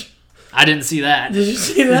Switch. I didn't see that. Did you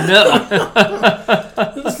see that? No.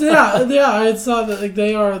 yeah. I saw that. Like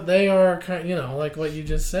they are kind of, like what you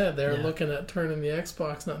just said. They're looking at turning the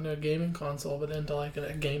Xbox not into a gaming console, but into like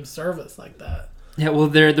a game service like that. Yeah. Well,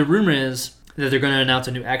 the rumor is that they're going to announce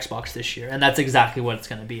a new Xbox this year, and that's exactly what it's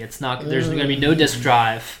going to be. It's not. There's going to be no disc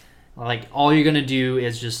drive. Like, all you're going to do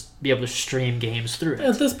is just be able to stream games through it.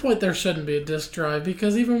 At this point, there shouldn't be a disc drive,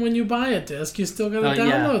 because even when you buy a disc, you still got to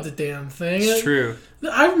download the damn thing. It's true.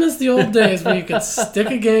 I've missed the old days where you could stick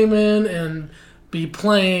a game in and be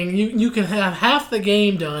playing. You can have half the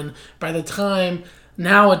game done by the time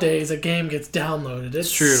nowadays a game gets downloaded.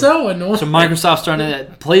 It's true. So annoying. So Microsoft's starting to...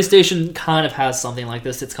 PlayStation kind of has something like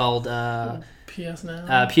this. It's called... PS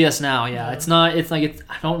Now? PS Now, yeah. I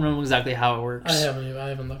don't remember exactly how it works. I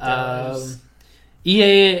haven't looked at it.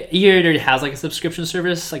 EA already has like a subscription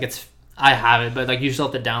service. Like I have it, but like you still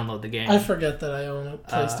have to download the game. I forget that I own a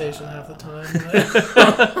PlayStation half the time.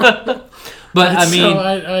 But I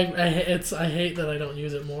mean, so I hate that I don't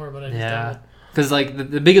use it more, but I just don't. Because like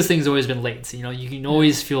the biggest thing's always been latency. You can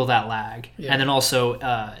always feel that lag, and then also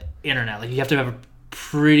internet. Like you have to have a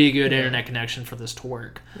pretty good internet connection for this to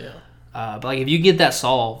work. Yeah. But like if you get that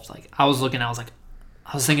solved, like I was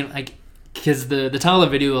thinking like, because the title of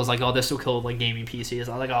the video was like, oh, this will kill like gaming PCs.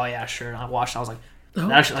 I was like, oh yeah, sure. And I watched. I was like,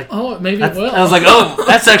 maybe it will. I was like, oh,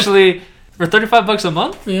 that's actually for $35 a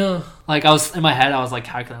month. Yeah. Like I was in my head, I was like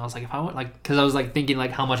calculating. I was like, if I went like, because I was like thinking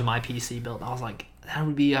like how much my PC built. I was like, that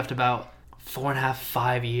would be after about 4.5,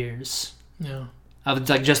 5 years. Yeah. Of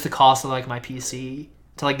like just the cost of like my PC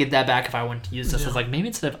to like get that back if I went to use this. I was like, maybe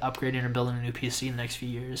instead of upgrading or building a new PC in the next few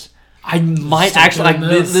years, I might actually like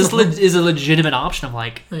this is a legitimate option. I'm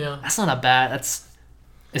like, that's not a bad. That's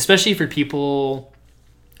especially for people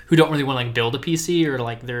who don't really want to like build a PC or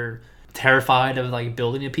like they're terrified of like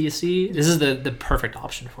building a PC. This is the perfect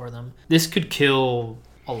option for them. This could kill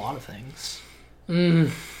a lot of things.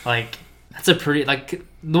 Like that's a pretty like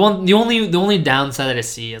the only downside that I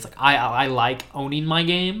see is like I like owning my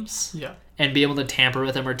games. Yeah. And be able to tamper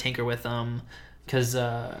with them or tinker with them because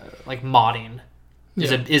like modding.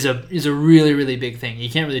 Is a really, really big thing. You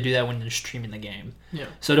can't really do that when you're streaming the game. Yeah.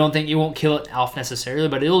 So don't think you won't kill it off necessarily,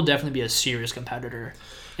 but it'll definitely be a serious competitor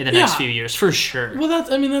in the next few years for sure. Well,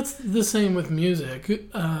 that's the same with music.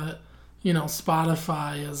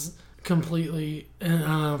 Spotify is completely, and I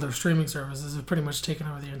don't know, their streaming services have pretty much taken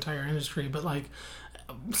over the entire industry. But like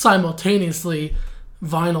simultaneously,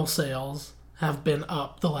 vinyl sales have been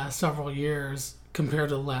up the last several years compared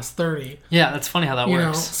to the last 30. Yeah, that's funny how that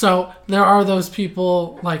works. So there are those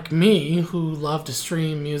people like me who love to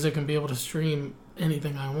stream music and be able to stream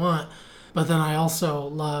anything I want. But then I also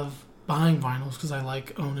love buying vinyls because I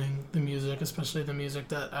like owning the music, especially the music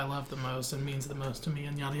that I love the most and means the most to me,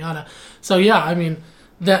 and yada yada. So yeah, I mean,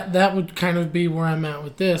 that would kind of be where I'm at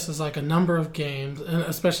with this, is like a number of games, and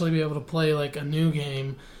especially be able to play like a new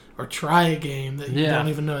game or try a game that you don't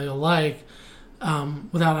even know you'll like,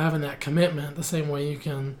 without having that commitment, the same way you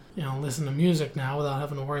can, listen to music now without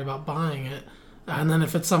having to worry about buying it. And then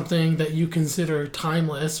if it's something that you consider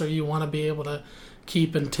timeless or you want to be able to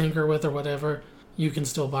keep and tinker with or whatever, you can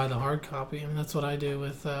still buy the hard copy. And that's what I do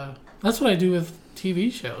with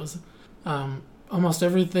TV shows. Almost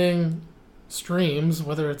everything streams,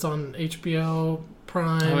 whether it's on HBO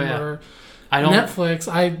Prime or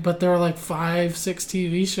Netflix. But there are like 5-6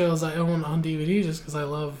 TV shows I own on DVD just because I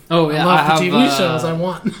love. Oh yeah, I love the TV shows. I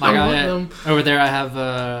want them. Over there, I have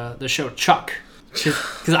the show Chuck.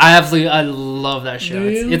 Because I love that show.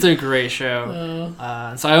 It's a great show.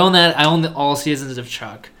 So I own that. I own all seasons of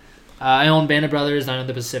Chuck. I own Band of Brothers. And I own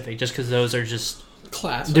The Pacific, just because those are just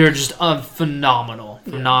classic. They're just phenomenal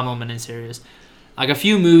miniseries. Like a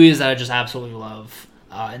few movies that I just absolutely love,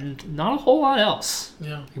 and not a whole lot else.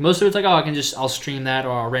 Yeah. Like most of it's like, I'll stream that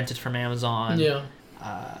or I'll rent it from Amazon. Yeah.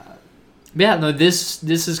 This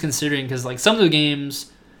is considering, because like some of the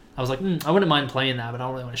games, I was like, I wouldn't mind playing that, but I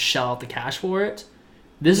don't really want to shell out the cash for it.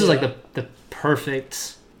 This is like the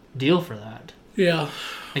perfect deal for that. Yeah.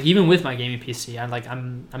 Like even with my gaming PC,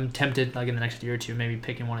 I'm tempted, like in the next year or two, maybe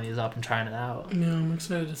picking one of these up and trying it out. Yeah, I'm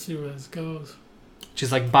excited to see where this goes.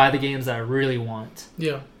 Just like buy the games that I really want.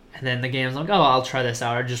 Yeah. And then the games, I'm like, I'll try this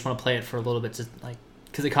out. I just want to play it for a little bit,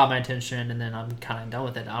 because it caught my attention, and then I'm kind of done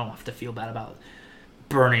with it. I don't have to feel bad about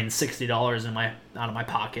burning $60 out of my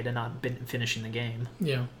pocket and not finishing the game.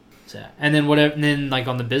 Yeah. So, and then like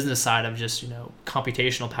on the business side of just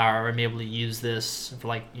computational power, I'm able to use this for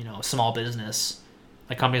like a small business,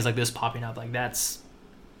 like companies like this popping up. Like that's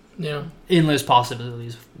endless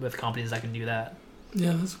possibilities with companies that can do that.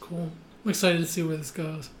 Yeah, that's cool. I'm excited to see where this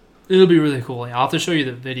goes. It'll be really cool. I'll have to show you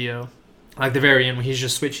the video, like the very end when he's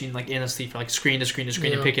just switching like endlessly from like screen to screen to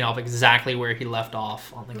screen and picking up exactly where he left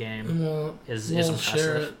off on the game. And we'll impressive.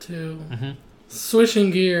 Share it too. Mm-hmm.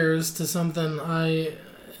 Switching gears to something I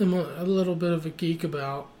am a little bit of a geek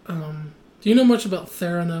about. Do you know much about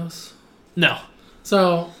Theranos? No.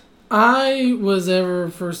 So I was ever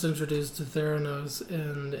first introduced to Theranos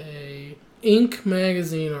in a Inc.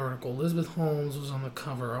 magazine article. Elizabeth Holmes was on the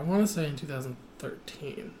cover. I want to say in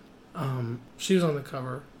 2013. She was on the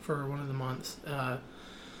cover for one of the months. I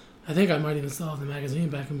think I might even still have the magazine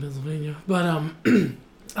back in Pennsylvania. But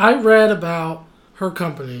I read about her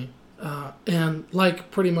company, and like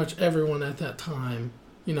pretty much everyone at that time,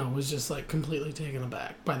 was just like completely taken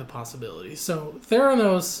aback by the possibilities. So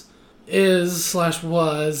Theranos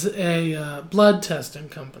was a blood testing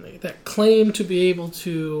company that claimed to be able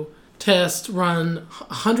to run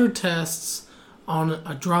 100 tests on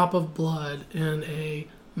a drop of blood in a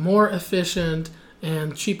more efficient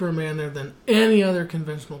and cheaper manner than any other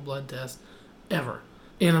conventional blood test ever,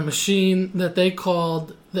 in a machine that they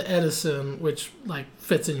called the Edison, which like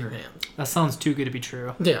fits in your hand. That sounds too good to be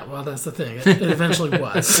true. Yeah, well, that's the thing. It eventually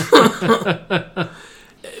was.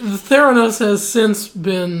 Theranos has since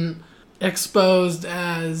been exposed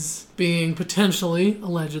as being potentially,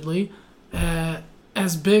 allegedly,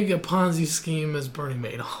 as big a Ponzi scheme as Bernie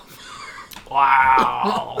Madoff.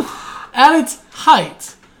 Wow. At its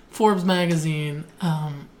height, Forbes magazine,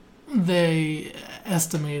 they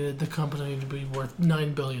estimated the company to be worth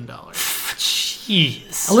 $9 billion.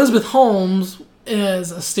 Jeez. Elizabeth Holmes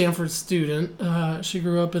is a Stanford student. She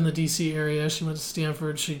grew up in the D.C. area. She went to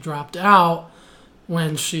Stanford. She dropped out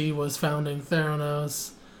when she was founding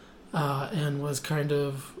Theranos, and was kind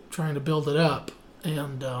of trying to build it up.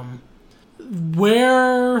 And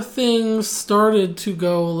where things started to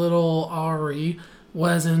go a little awry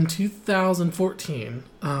was in 2014.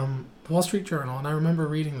 The Wall Street Journal, and I remember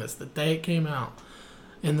reading this the day it came out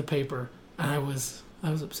in the paper, and I was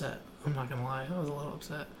upset. I'm not gonna lie, I was a little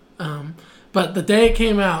upset. But the day it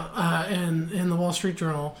came out in the Wall Street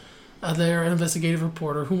Journal, their investigative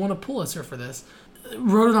reporter, who won a Pulitzer for this,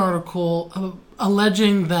 wrote an article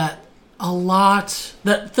alleging that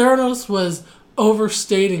Theranos was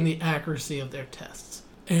overstating the accuracy of their tests,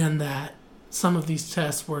 and that some of these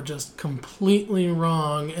tests were just completely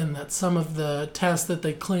wrong, and that some of the tests that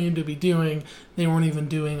they claimed to be doing, they weren't even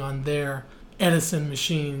doing on their Edison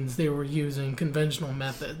machines. They were using conventional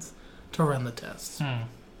methods to run the tests.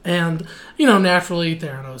 And, naturally,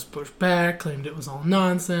 Theranos pushed back, claimed it was all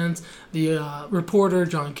nonsense. The reporter,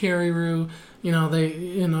 John Carreyrou,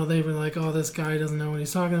 they were like, oh, this guy doesn't know what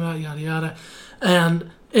he's talking about, yada, yada.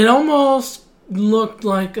 And it almost looked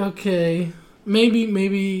like, okay, maybe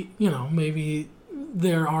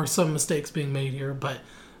there are some mistakes being made here, but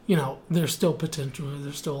there's still potential.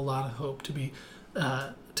 There's still a lot of hope to be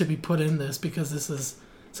put in this, because this is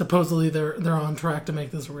supposedly they're on track to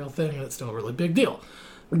make this a real thing, and it's still a really big deal.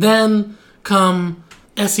 Then come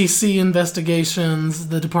SEC investigations,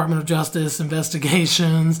 the Department of Justice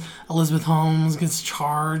investigations. Elizabeth Holmes gets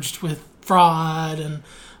charged with fraud, and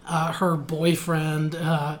her boyfriend,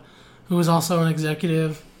 who was also an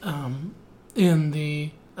executive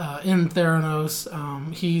in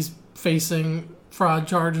Theranos, he's facing fraud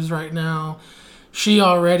charges right now. She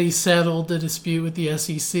already settled the dispute with the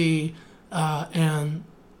SEC, and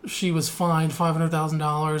she was fined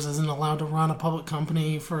 $500,000, isn't allowed to run a public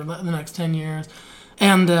company for the next 10 years.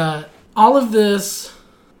 And all of this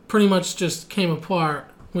pretty much just came apart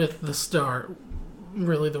with the start.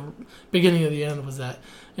 Really, the beginning of the end was that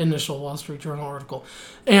initial Wall Street Journal article.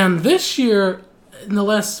 And this year, in the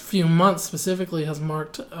last few months specifically, has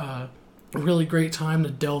marked a really great time to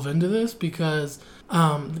delve into this, because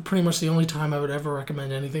pretty much the only time I would ever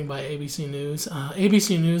recommend anything by ABC News.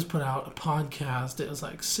 ABC News put out a podcast. It was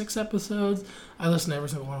like 6 episodes. I listened to every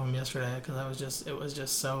single one of them yesterday because it was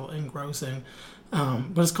just so engrossing.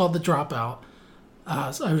 But it's called The Dropout.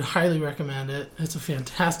 So I would highly recommend it. It's a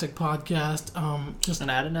fantastic podcast. Just an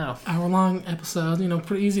ad now. Hour-long episode,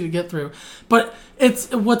 pretty easy to get through. But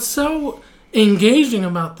what's so engaging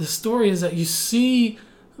about this story is that you see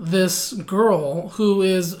this girl who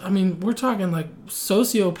is, we're talking like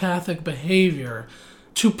sociopathic behavior,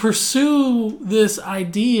 to pursue this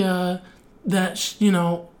idea that,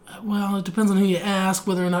 well, it depends on who you ask,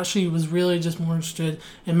 whether or not she was really just more interested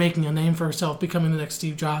in making a name for herself, becoming the next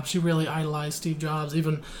Steve Jobs. She really idolized Steve Jobs.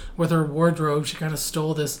 Even with her wardrobe, she kind of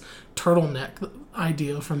stole this turtleneck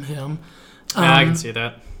idea from him. Yeah, I can see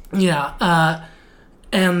that. Yeah.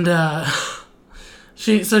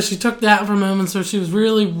 She took that from him, and so she was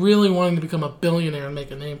really, really wanting to become a billionaire and make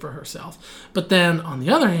a name for herself. But then, on the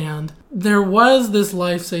other hand, there was this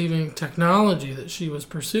life-saving technology that she was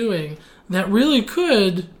pursuing that really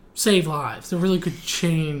could save lives. That really could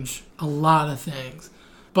change a lot of things.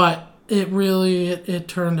 But it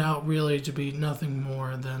turned out really to be nothing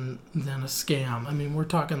more than a scam. We're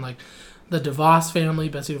talking like the DeVos family,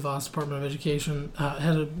 Betsy DeVos, Department of Education,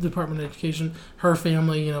 head of Department of Education, her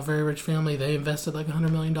family, very rich family, they invested like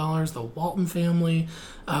 $100 million. The Walton family,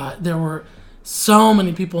 there were so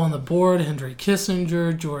many people on the board, Henry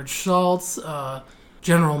Kissinger, George Shultz,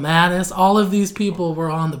 General Mattis, all of these people were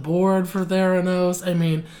on the board for Theranos.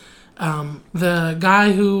 The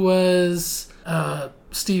guy who was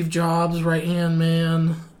Steve Jobs' right-hand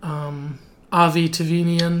man, Avi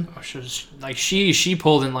Tevinian. She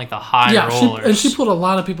pulled in like the high rollers. She pulled a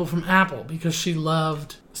lot of people from Apple because she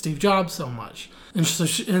loved Steve Jobs so much. And so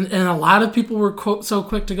and a lot of people were so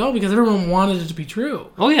quick to go because everyone wanted it to be true.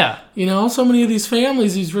 Oh, yeah. So many of these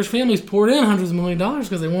families, these rich families, poured in hundreds of $1 millions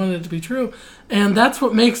because they wanted it to be true. And that's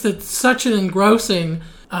what makes it such an engrossing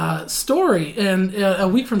story. And a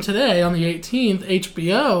week from today, on the 18th,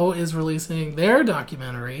 HBO is releasing their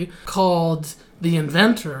documentary called The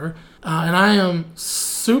Inventor. And I am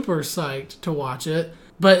super psyched to watch it.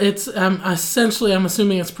 But it's essentially, I'm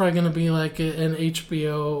assuming it's probably going to be like an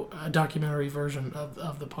HBO documentary version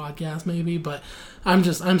of the podcast, maybe. But I'm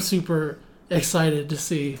super excited to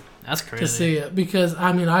see. That's crazy. To see it because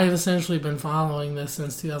I've essentially been following this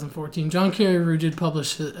since 2014. John Carreyrou did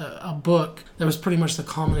publish a book that was pretty much the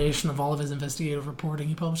culmination of all of his investigative reporting.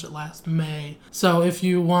 He published it last May. So if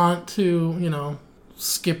you want to,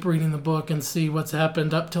 skip reading the book and see what's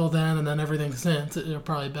happened up till then and then everything since, you're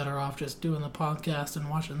probably better off just doing the podcast and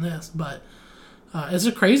watching this. But it's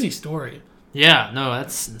a crazy story. Yeah, no,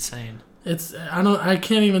 that's insane. I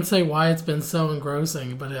can't even say why it's been so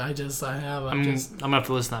engrossing, but I'm gonna have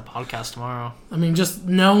to listen to that podcast tomorrow. Just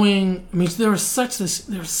knowing, there was such a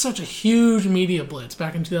huge media blitz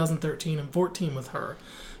back in 2013 and 14 with her,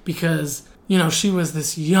 because she was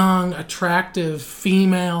this young, attractive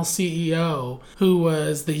female CEO who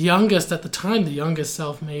was the youngest at the time, the youngest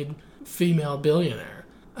self-made female billionaire,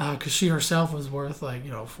 because she herself was worth like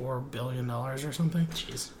 $4 billion or something.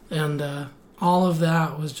 Jeez. And all of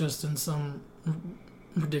that was just in some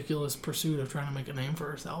ridiculous pursuit of trying to make a name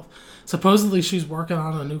for herself. Supposedly, she's working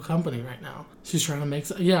on a new company right now. She's trying to make.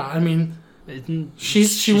 She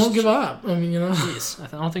won't give up. Jeez. I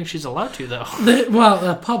don't think she's allowed to though.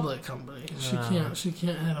 A public company. She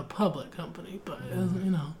can't head a public company, but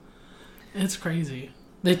it's crazy.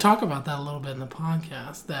 They talk about that a little bit in the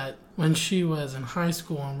podcast, that when she was in high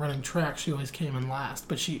school and running track, she always came in last,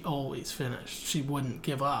 but she always finished. She wouldn't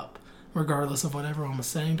give up. regardless of what everyone was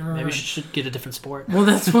saying to her. Maybe she should get a different sport. Well,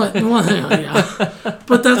 that's what. Well, yeah.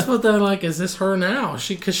 But that's what they're like. Is this her now?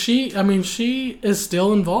 She is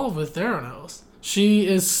still involved with Theranos. She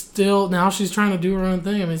is still now. She's trying to do her own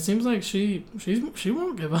thing. I mean, it seems like she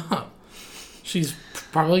won't give up. She's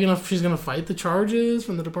probably gonna fight the charges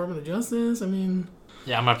from the Department of Justice. I mean,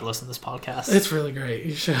 yeah, I'm gonna have to listen to this podcast. It's really great.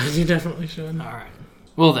 You should. You definitely should. All right.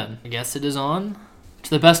 Well then, I guess it is on to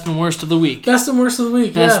the best and worst of the week. Best and worst of the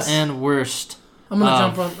week. Best yes. and worst. I'm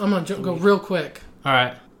gonna go real quick. All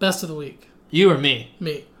right. Best of the week. You or me?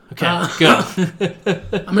 Me. Okay. Go.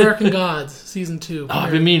 American Gods season 2. Oh,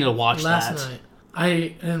 I've been meaning to watch last that. night.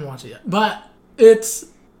 I didn't watch it yet, but it's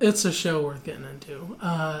a show worth getting into.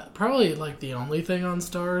 Probably like the only thing on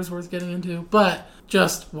Starz worth getting into, but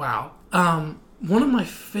just wow. One of my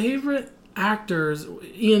favorite actors,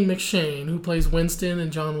 Ian McShane, who plays Winston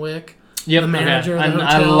in John Wick. Yep, the manager of the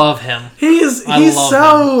I hotel. love him. He's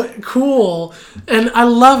so cool, and I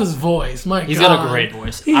love his voice. He's got a great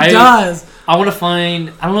voice. He does. I want to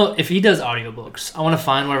find. I don't know if he does audiobooks. I want to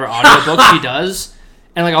find whatever audiobooks he does,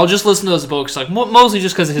 and like I'll just listen to those books. Like mostly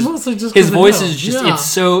just because his voice is just it's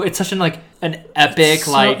such an epic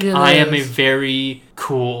I am a very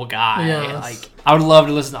cool guy. Yes. Like I would love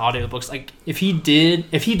to listen to audiobooks. Like if he did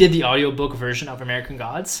the audiobook version of American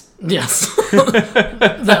Gods. Yes.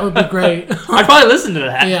 That would be great. I'd probably listen to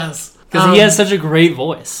that. Yes. Because he has such a great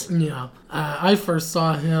voice. Yeah. I first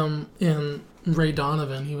saw him in Ray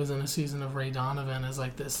Donovan. He was in a season of Ray Donovan as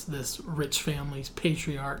like this rich family's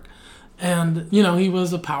patriarch. And, he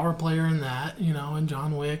was a power player in that. In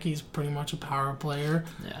John Wick, he's pretty much a power player.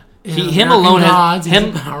 Yeah. Him alone has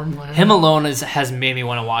made me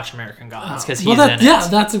want to watch American Gods because he's in it. Yeah,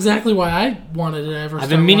 that's exactly why I wanted to ever. I've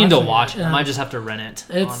been meaning to watch it. I might just have to rent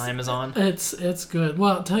it on Amazon. It's good.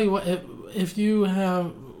 Well, I'll tell you what, if you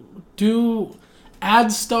add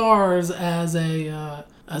Starz as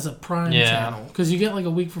a Prime channel, because you get like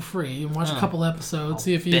a week for free. You can watch a couple episodes,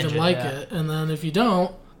 see if you even like it, and then if you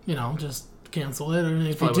don't, just cancel it. Or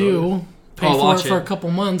if you do. Pay for it for a couple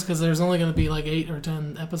months because there's only going to be like 8 or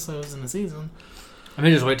 10 episodes in the season. I may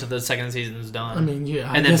just wait till the second season is done. I mean,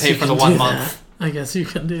 yeah. And then pay for the 1 month. I guess you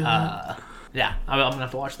can do that. Yeah, I'm going to have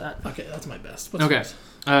to watch that. Okay, that's my best. What's yours?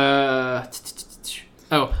 My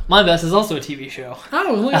best is also a TV show.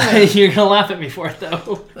 Oh, look at that. You're going to laugh at me for it,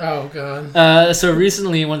 though. Oh, God. So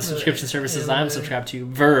recently, one of the subscription services I'm subscribed to,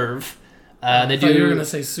 Verve, they do... You were going to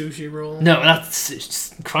say Sushi Roll. No, not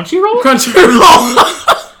Crunchyroll? Crunchyroll.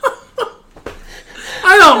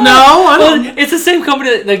 I don't know. It's the same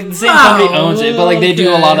company. Like the same company owns it, but like they do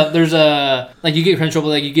a lot of. There's you get Crunchyroll, but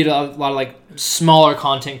like you get a lot of like smaller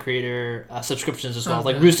content creator subscriptions as well.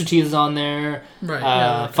 Okay. Like Rooster Teeth is on there.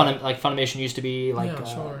 Right. Funimation used to be like.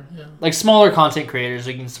 Like smaller content creators.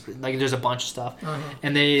 There's a bunch of stuff,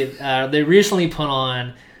 and they recently put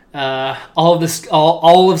on all of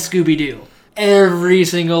Scooby Doo. Every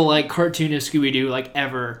single like cartoon of Scooby Doo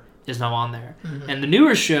ever is now on there. Mm-hmm. And the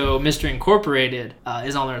newer show, Mystery Incorporated,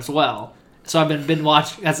 is on there as well. So I've been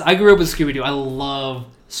watching... I grew up with Scooby-Doo. I love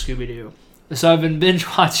Scooby-Doo. So I've been binge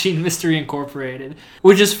watching Mystery Incorporated,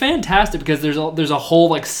 which is fantastic because there's a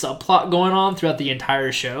whole subplot going on throughout the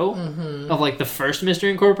entire show of the first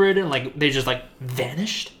Mystery Incorporated, and they just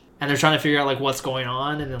vanished. And they're trying to figure out what's going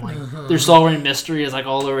on, and then their solving mystery is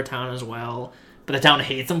all over town as well. But the town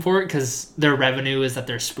hates them for it because their revenue is that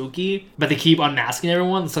they're spooky. But they keep unmasking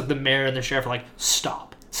everyone. It's the mayor and the sheriff are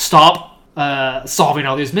stop solving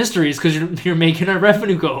all these mysteries because you're making our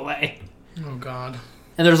revenue go away. Oh, God.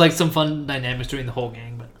 And there's some fun dynamics between the whole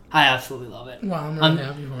gang, but I absolutely love it. Wow, I'm really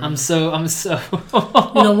happy for you. I'm so...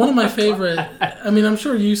 one of my favorite... I mean, I'm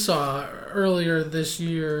sure you saw earlier this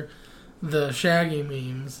year... The Shaggy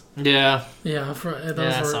memes. Yeah. Yeah,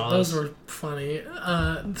 those were funny.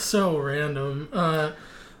 So random. I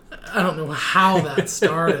don't know how that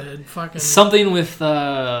started. Fucking something with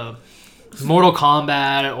Mortal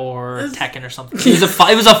Kombat or Tekken or something.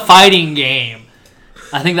 It was a fighting game.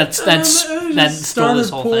 I think that stole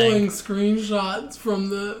this whole thing. Pulling screenshots from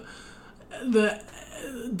the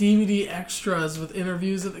DVD extras with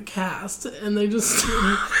interviews of the cast, and they just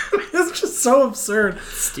it's just so absurd.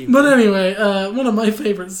 Stupid. But anyway, one of my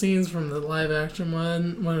favorite scenes from the live action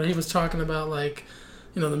one, when he was talking about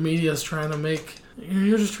the media's trying to make...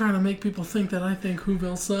 You're just trying to make people think that I think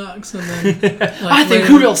Whoville sucks, and then I think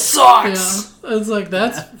Whoville sucks. Yeah, it's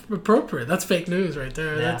that's appropriate. That's fake news right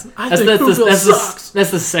there. Yeah. That's Whoville sucks.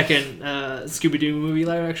 That's the second Scooby-Doo movie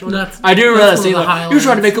live action. I do remember that scene. You're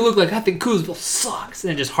trying to make it look like I think Whoville sucks, and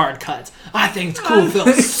then just hard cuts. I think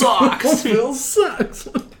Whoville sucks. Whoville sucks.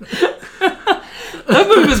 That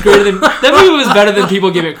movie was greater than that movie was better than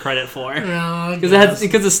people give it credit for. Yeah,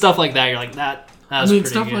 Because of stuff like that, you're like that. I mean, pretty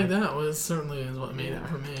stuff good. like that was certainly is what made it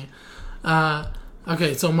for me.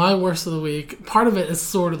 Okay, so my worst of the week. Part of it is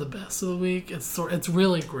sort of the best of the week. It's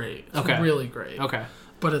really great. It's really great. Okay.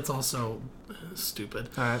 But it's also stupid.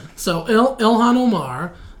 All right. So Ilhan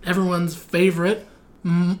Omar, everyone's favorite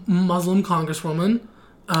Muslim congresswoman,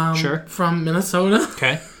 Sure. from Minnesota.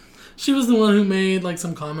 Okay. She was the one who made like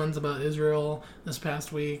some comments about Israel this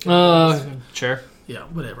past week. Sure. Yeah,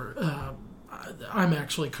 whatever. I'm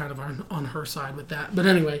actually kind of on her side with that. But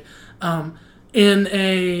anyway, in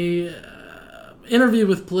a interview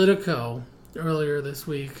with Politico earlier this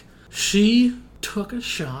week, she took a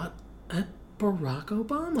shot at Barack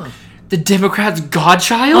Obama. The Democrats'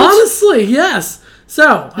 godchild? Honestly, yes.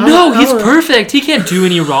 So He's perfect. He can't do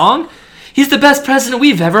any wrong. He's the best president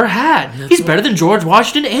we've ever had. He's better than George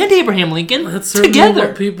Washington and Abraham Lincoln That's certainly together.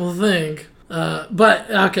 what people think. But,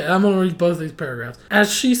 okay, I'm going to read both these paragraphs.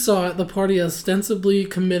 As she saw it, the party ostensibly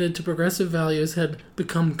committed to progressive values had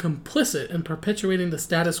become complicit in perpetuating the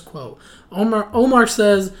status quo. Omar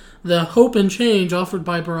says the hope and change offered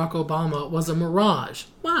by Barack Obama was a mirage.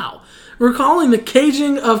 Wow. Recalling the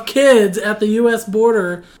caging of kids at the U.S.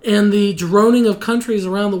 border and the droning of countries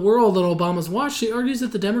around the world that Obama's watched, she argues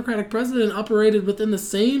that the Democratic president operated within the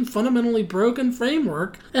same fundamentally broken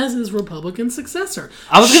framework as his Republican successor.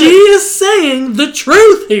 She is saying the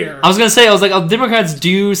truth here. I was going to say, Democrats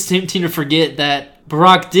do seem to forget that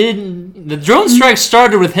Barack the drone strike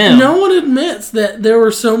started with him. No one admits that there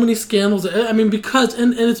were so many scandals. I mean, because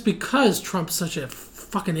it's because Trump's such a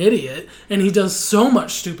fucking idiot and he does so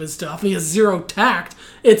much stupid stuff and he has zero tact.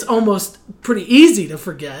 It's almost pretty easy to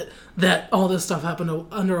forget that all this stuff happened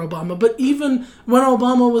under Obama. But even when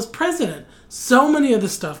Obama was president, so many of the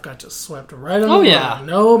stuff got just swept right under the rug.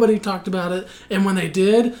 Nobody talked about it, and when they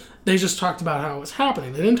did, they just talked about how it was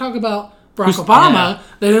happening. They didn't talk about Barack Obama. Yeah.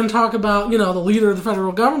 They didn't talk about, the leader of the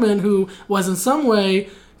federal government who was in some way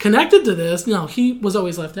connected to this. No, he was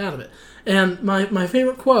always left out of it. And my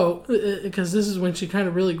favorite quote, because this is when she kind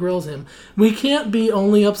of really grills him, we can't be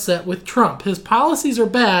only upset with Trump. His policies are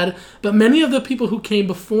bad, but many of the people who came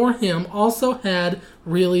before him also had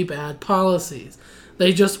really bad policies.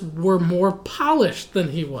 They just were more polished than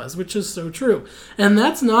he was, which is so true. And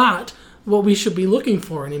that's not what we should be looking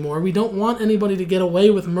for anymore. We don't want anybody to get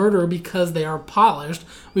away with murder because they are polished.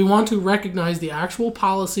 We want to recognize the actual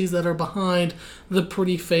policies that are behind the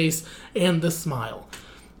pretty face and the smile.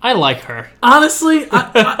 I like her. Honestly,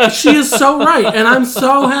 she is so right, and I'm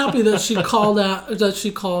so happy that she called out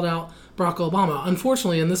Barack Obama.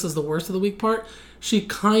 Unfortunately, and this is the worst of the week part, she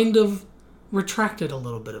kind of retracted a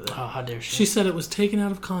little bit of it. Oh, how dare she? She said it was taken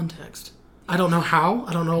out of context. I don't know how.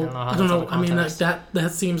 I don't know. I mean,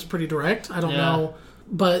 that seems pretty direct. I don't know.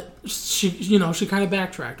 But she kind of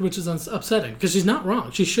backtracked, which is upsetting because she's not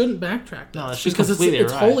wrong. She shouldn't backtrack. No, she's because completely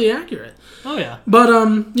it's right. wholly accurate. Oh yeah.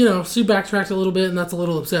 But she backtracked a little bit, and that's a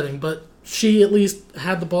little upsetting. But she at least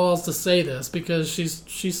had the balls to say this because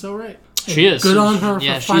she's so right. She is. Good on her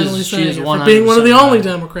for finally saying it, for being one of the only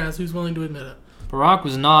Democrats who's willing to admit it. Barack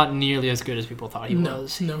was not nearly as good as people thought he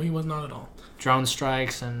was. No, he was not at all. Drone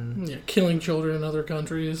strikes and killing children in other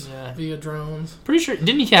countries via drones. Pretty sure,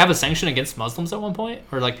 didn't he have a sanction against Muslims at one point,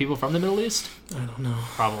 or like people from the Middle East? I don't know.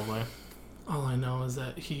 Probably. All I know is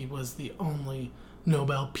that he was the only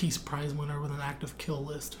Nobel Peace Prize winner with an active kill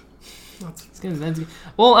list.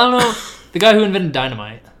 Well, I don't know. The guy who invented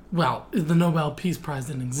dynamite. Well, the Nobel Peace Prize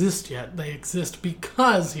didn't exist yet. They exist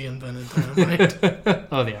because he invented dynamite.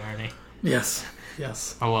 Oh, the irony. Yes.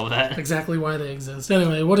 I love that. Exactly why they exist.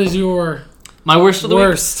 Anyway, what is your... My worst of the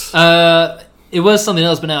week? It was something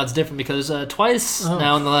else, but now it's different because twice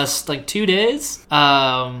now in the last 2 days, 2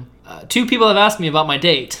 people have asked me about my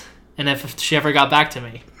date and if she ever got back to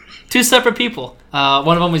me. 2 separate people.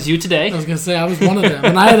 One of them was you today. I was going to say, I was one of them.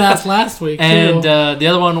 And I had asked last week, and the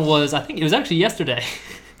other one was, I think it was actually yesterday,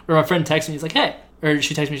 where my friend texted me. He's like, hey. Or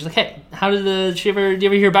she texted me. She's like, hey, do you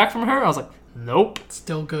ever hear back from her? I was like, nope.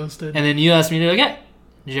 Still ghosted. And then you asked me, like, hey,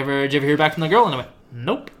 did you ever hear back from the girl? And I went,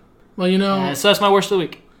 nope. Well, so that's my worst of the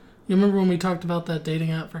week. You remember when we talked about that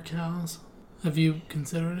dating app for cows? Have you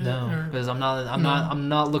considered it? No, because I'm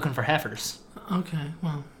not looking for heifers. Okay,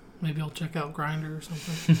 well, maybe I'll check out Grindr or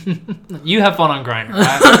something. You have fun on Grindr.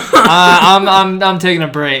 I'm taking a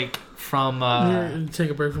break from. Take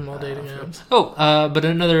a break from all dating apps. But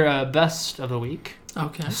another best of the week.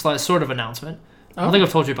 Okay. Sort of announcement. I don't think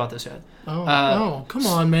I've told you about this yet. Come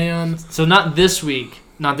on, man. So not this week,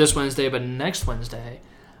 not this Wednesday, but next Wednesday,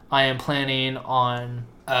 I am planning on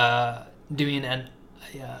doing an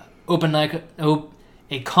open mic,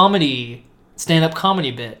 a comedy stand-up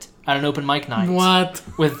comedy bit at an open mic night. What?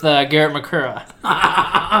 With Garrett McCurra.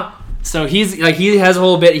 So he has a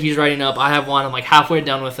whole bit he's writing up. I have one. I'm like halfway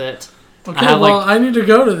done with it. Okay, I need to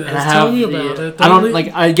go to this. Tell me about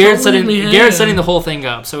it. Garrett's setting the whole thing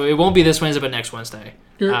up, so it won't be this Wednesday, but next Wednesday.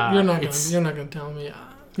 You're not gonna tell me.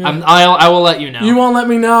 I will let you know. You won't let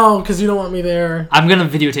me know because you don't want me there. I'm gonna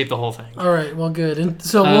videotape the whole thing. All right, well, good. And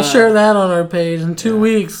so we'll share that on our page in 2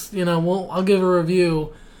 weeks. I'll give a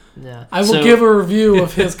review. Yeah, I will give a review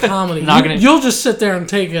of his comedy. You'll just sit there and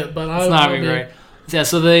take it, but it's not gonna be great. Yeah,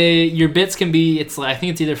 so your bits can be. I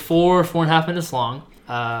think it's either 4.5 minutes long.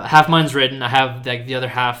 Half mine's written. I have the other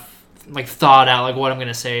half thought out what I'm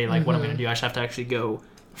gonna say, what I'm gonna do. I just have to actually go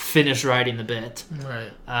finish writing the bit.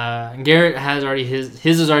 Right. And Garrett has already his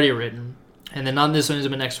is already written, and then on this Wednesday,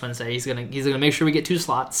 but next Wednesday, he's gonna make sure we get 2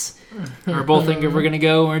 slots. We're both thinking if we're gonna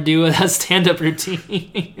go or do a stand-up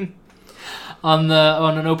routine on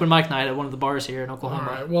an open mic night at one of the bars here in Oklahoma.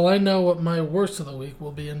 All right. Well, I know what my worst of the week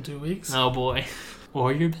will be in 2 weeks. Oh boy.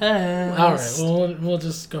 Or your best. All right. Well, we'll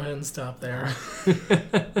just go ahead and stop there.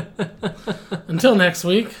 Until next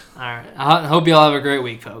week. All right. I hope you all have a great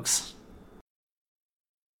week, folks.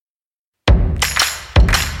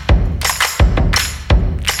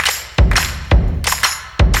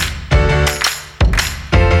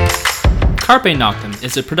 Carpe Noctem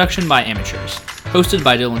is a production by amateurs, hosted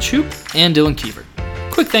by Dylan Shoup and Dylan Keever.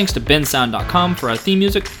 Quick thanks to bensound.com for our theme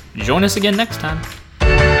music. Join us again next time.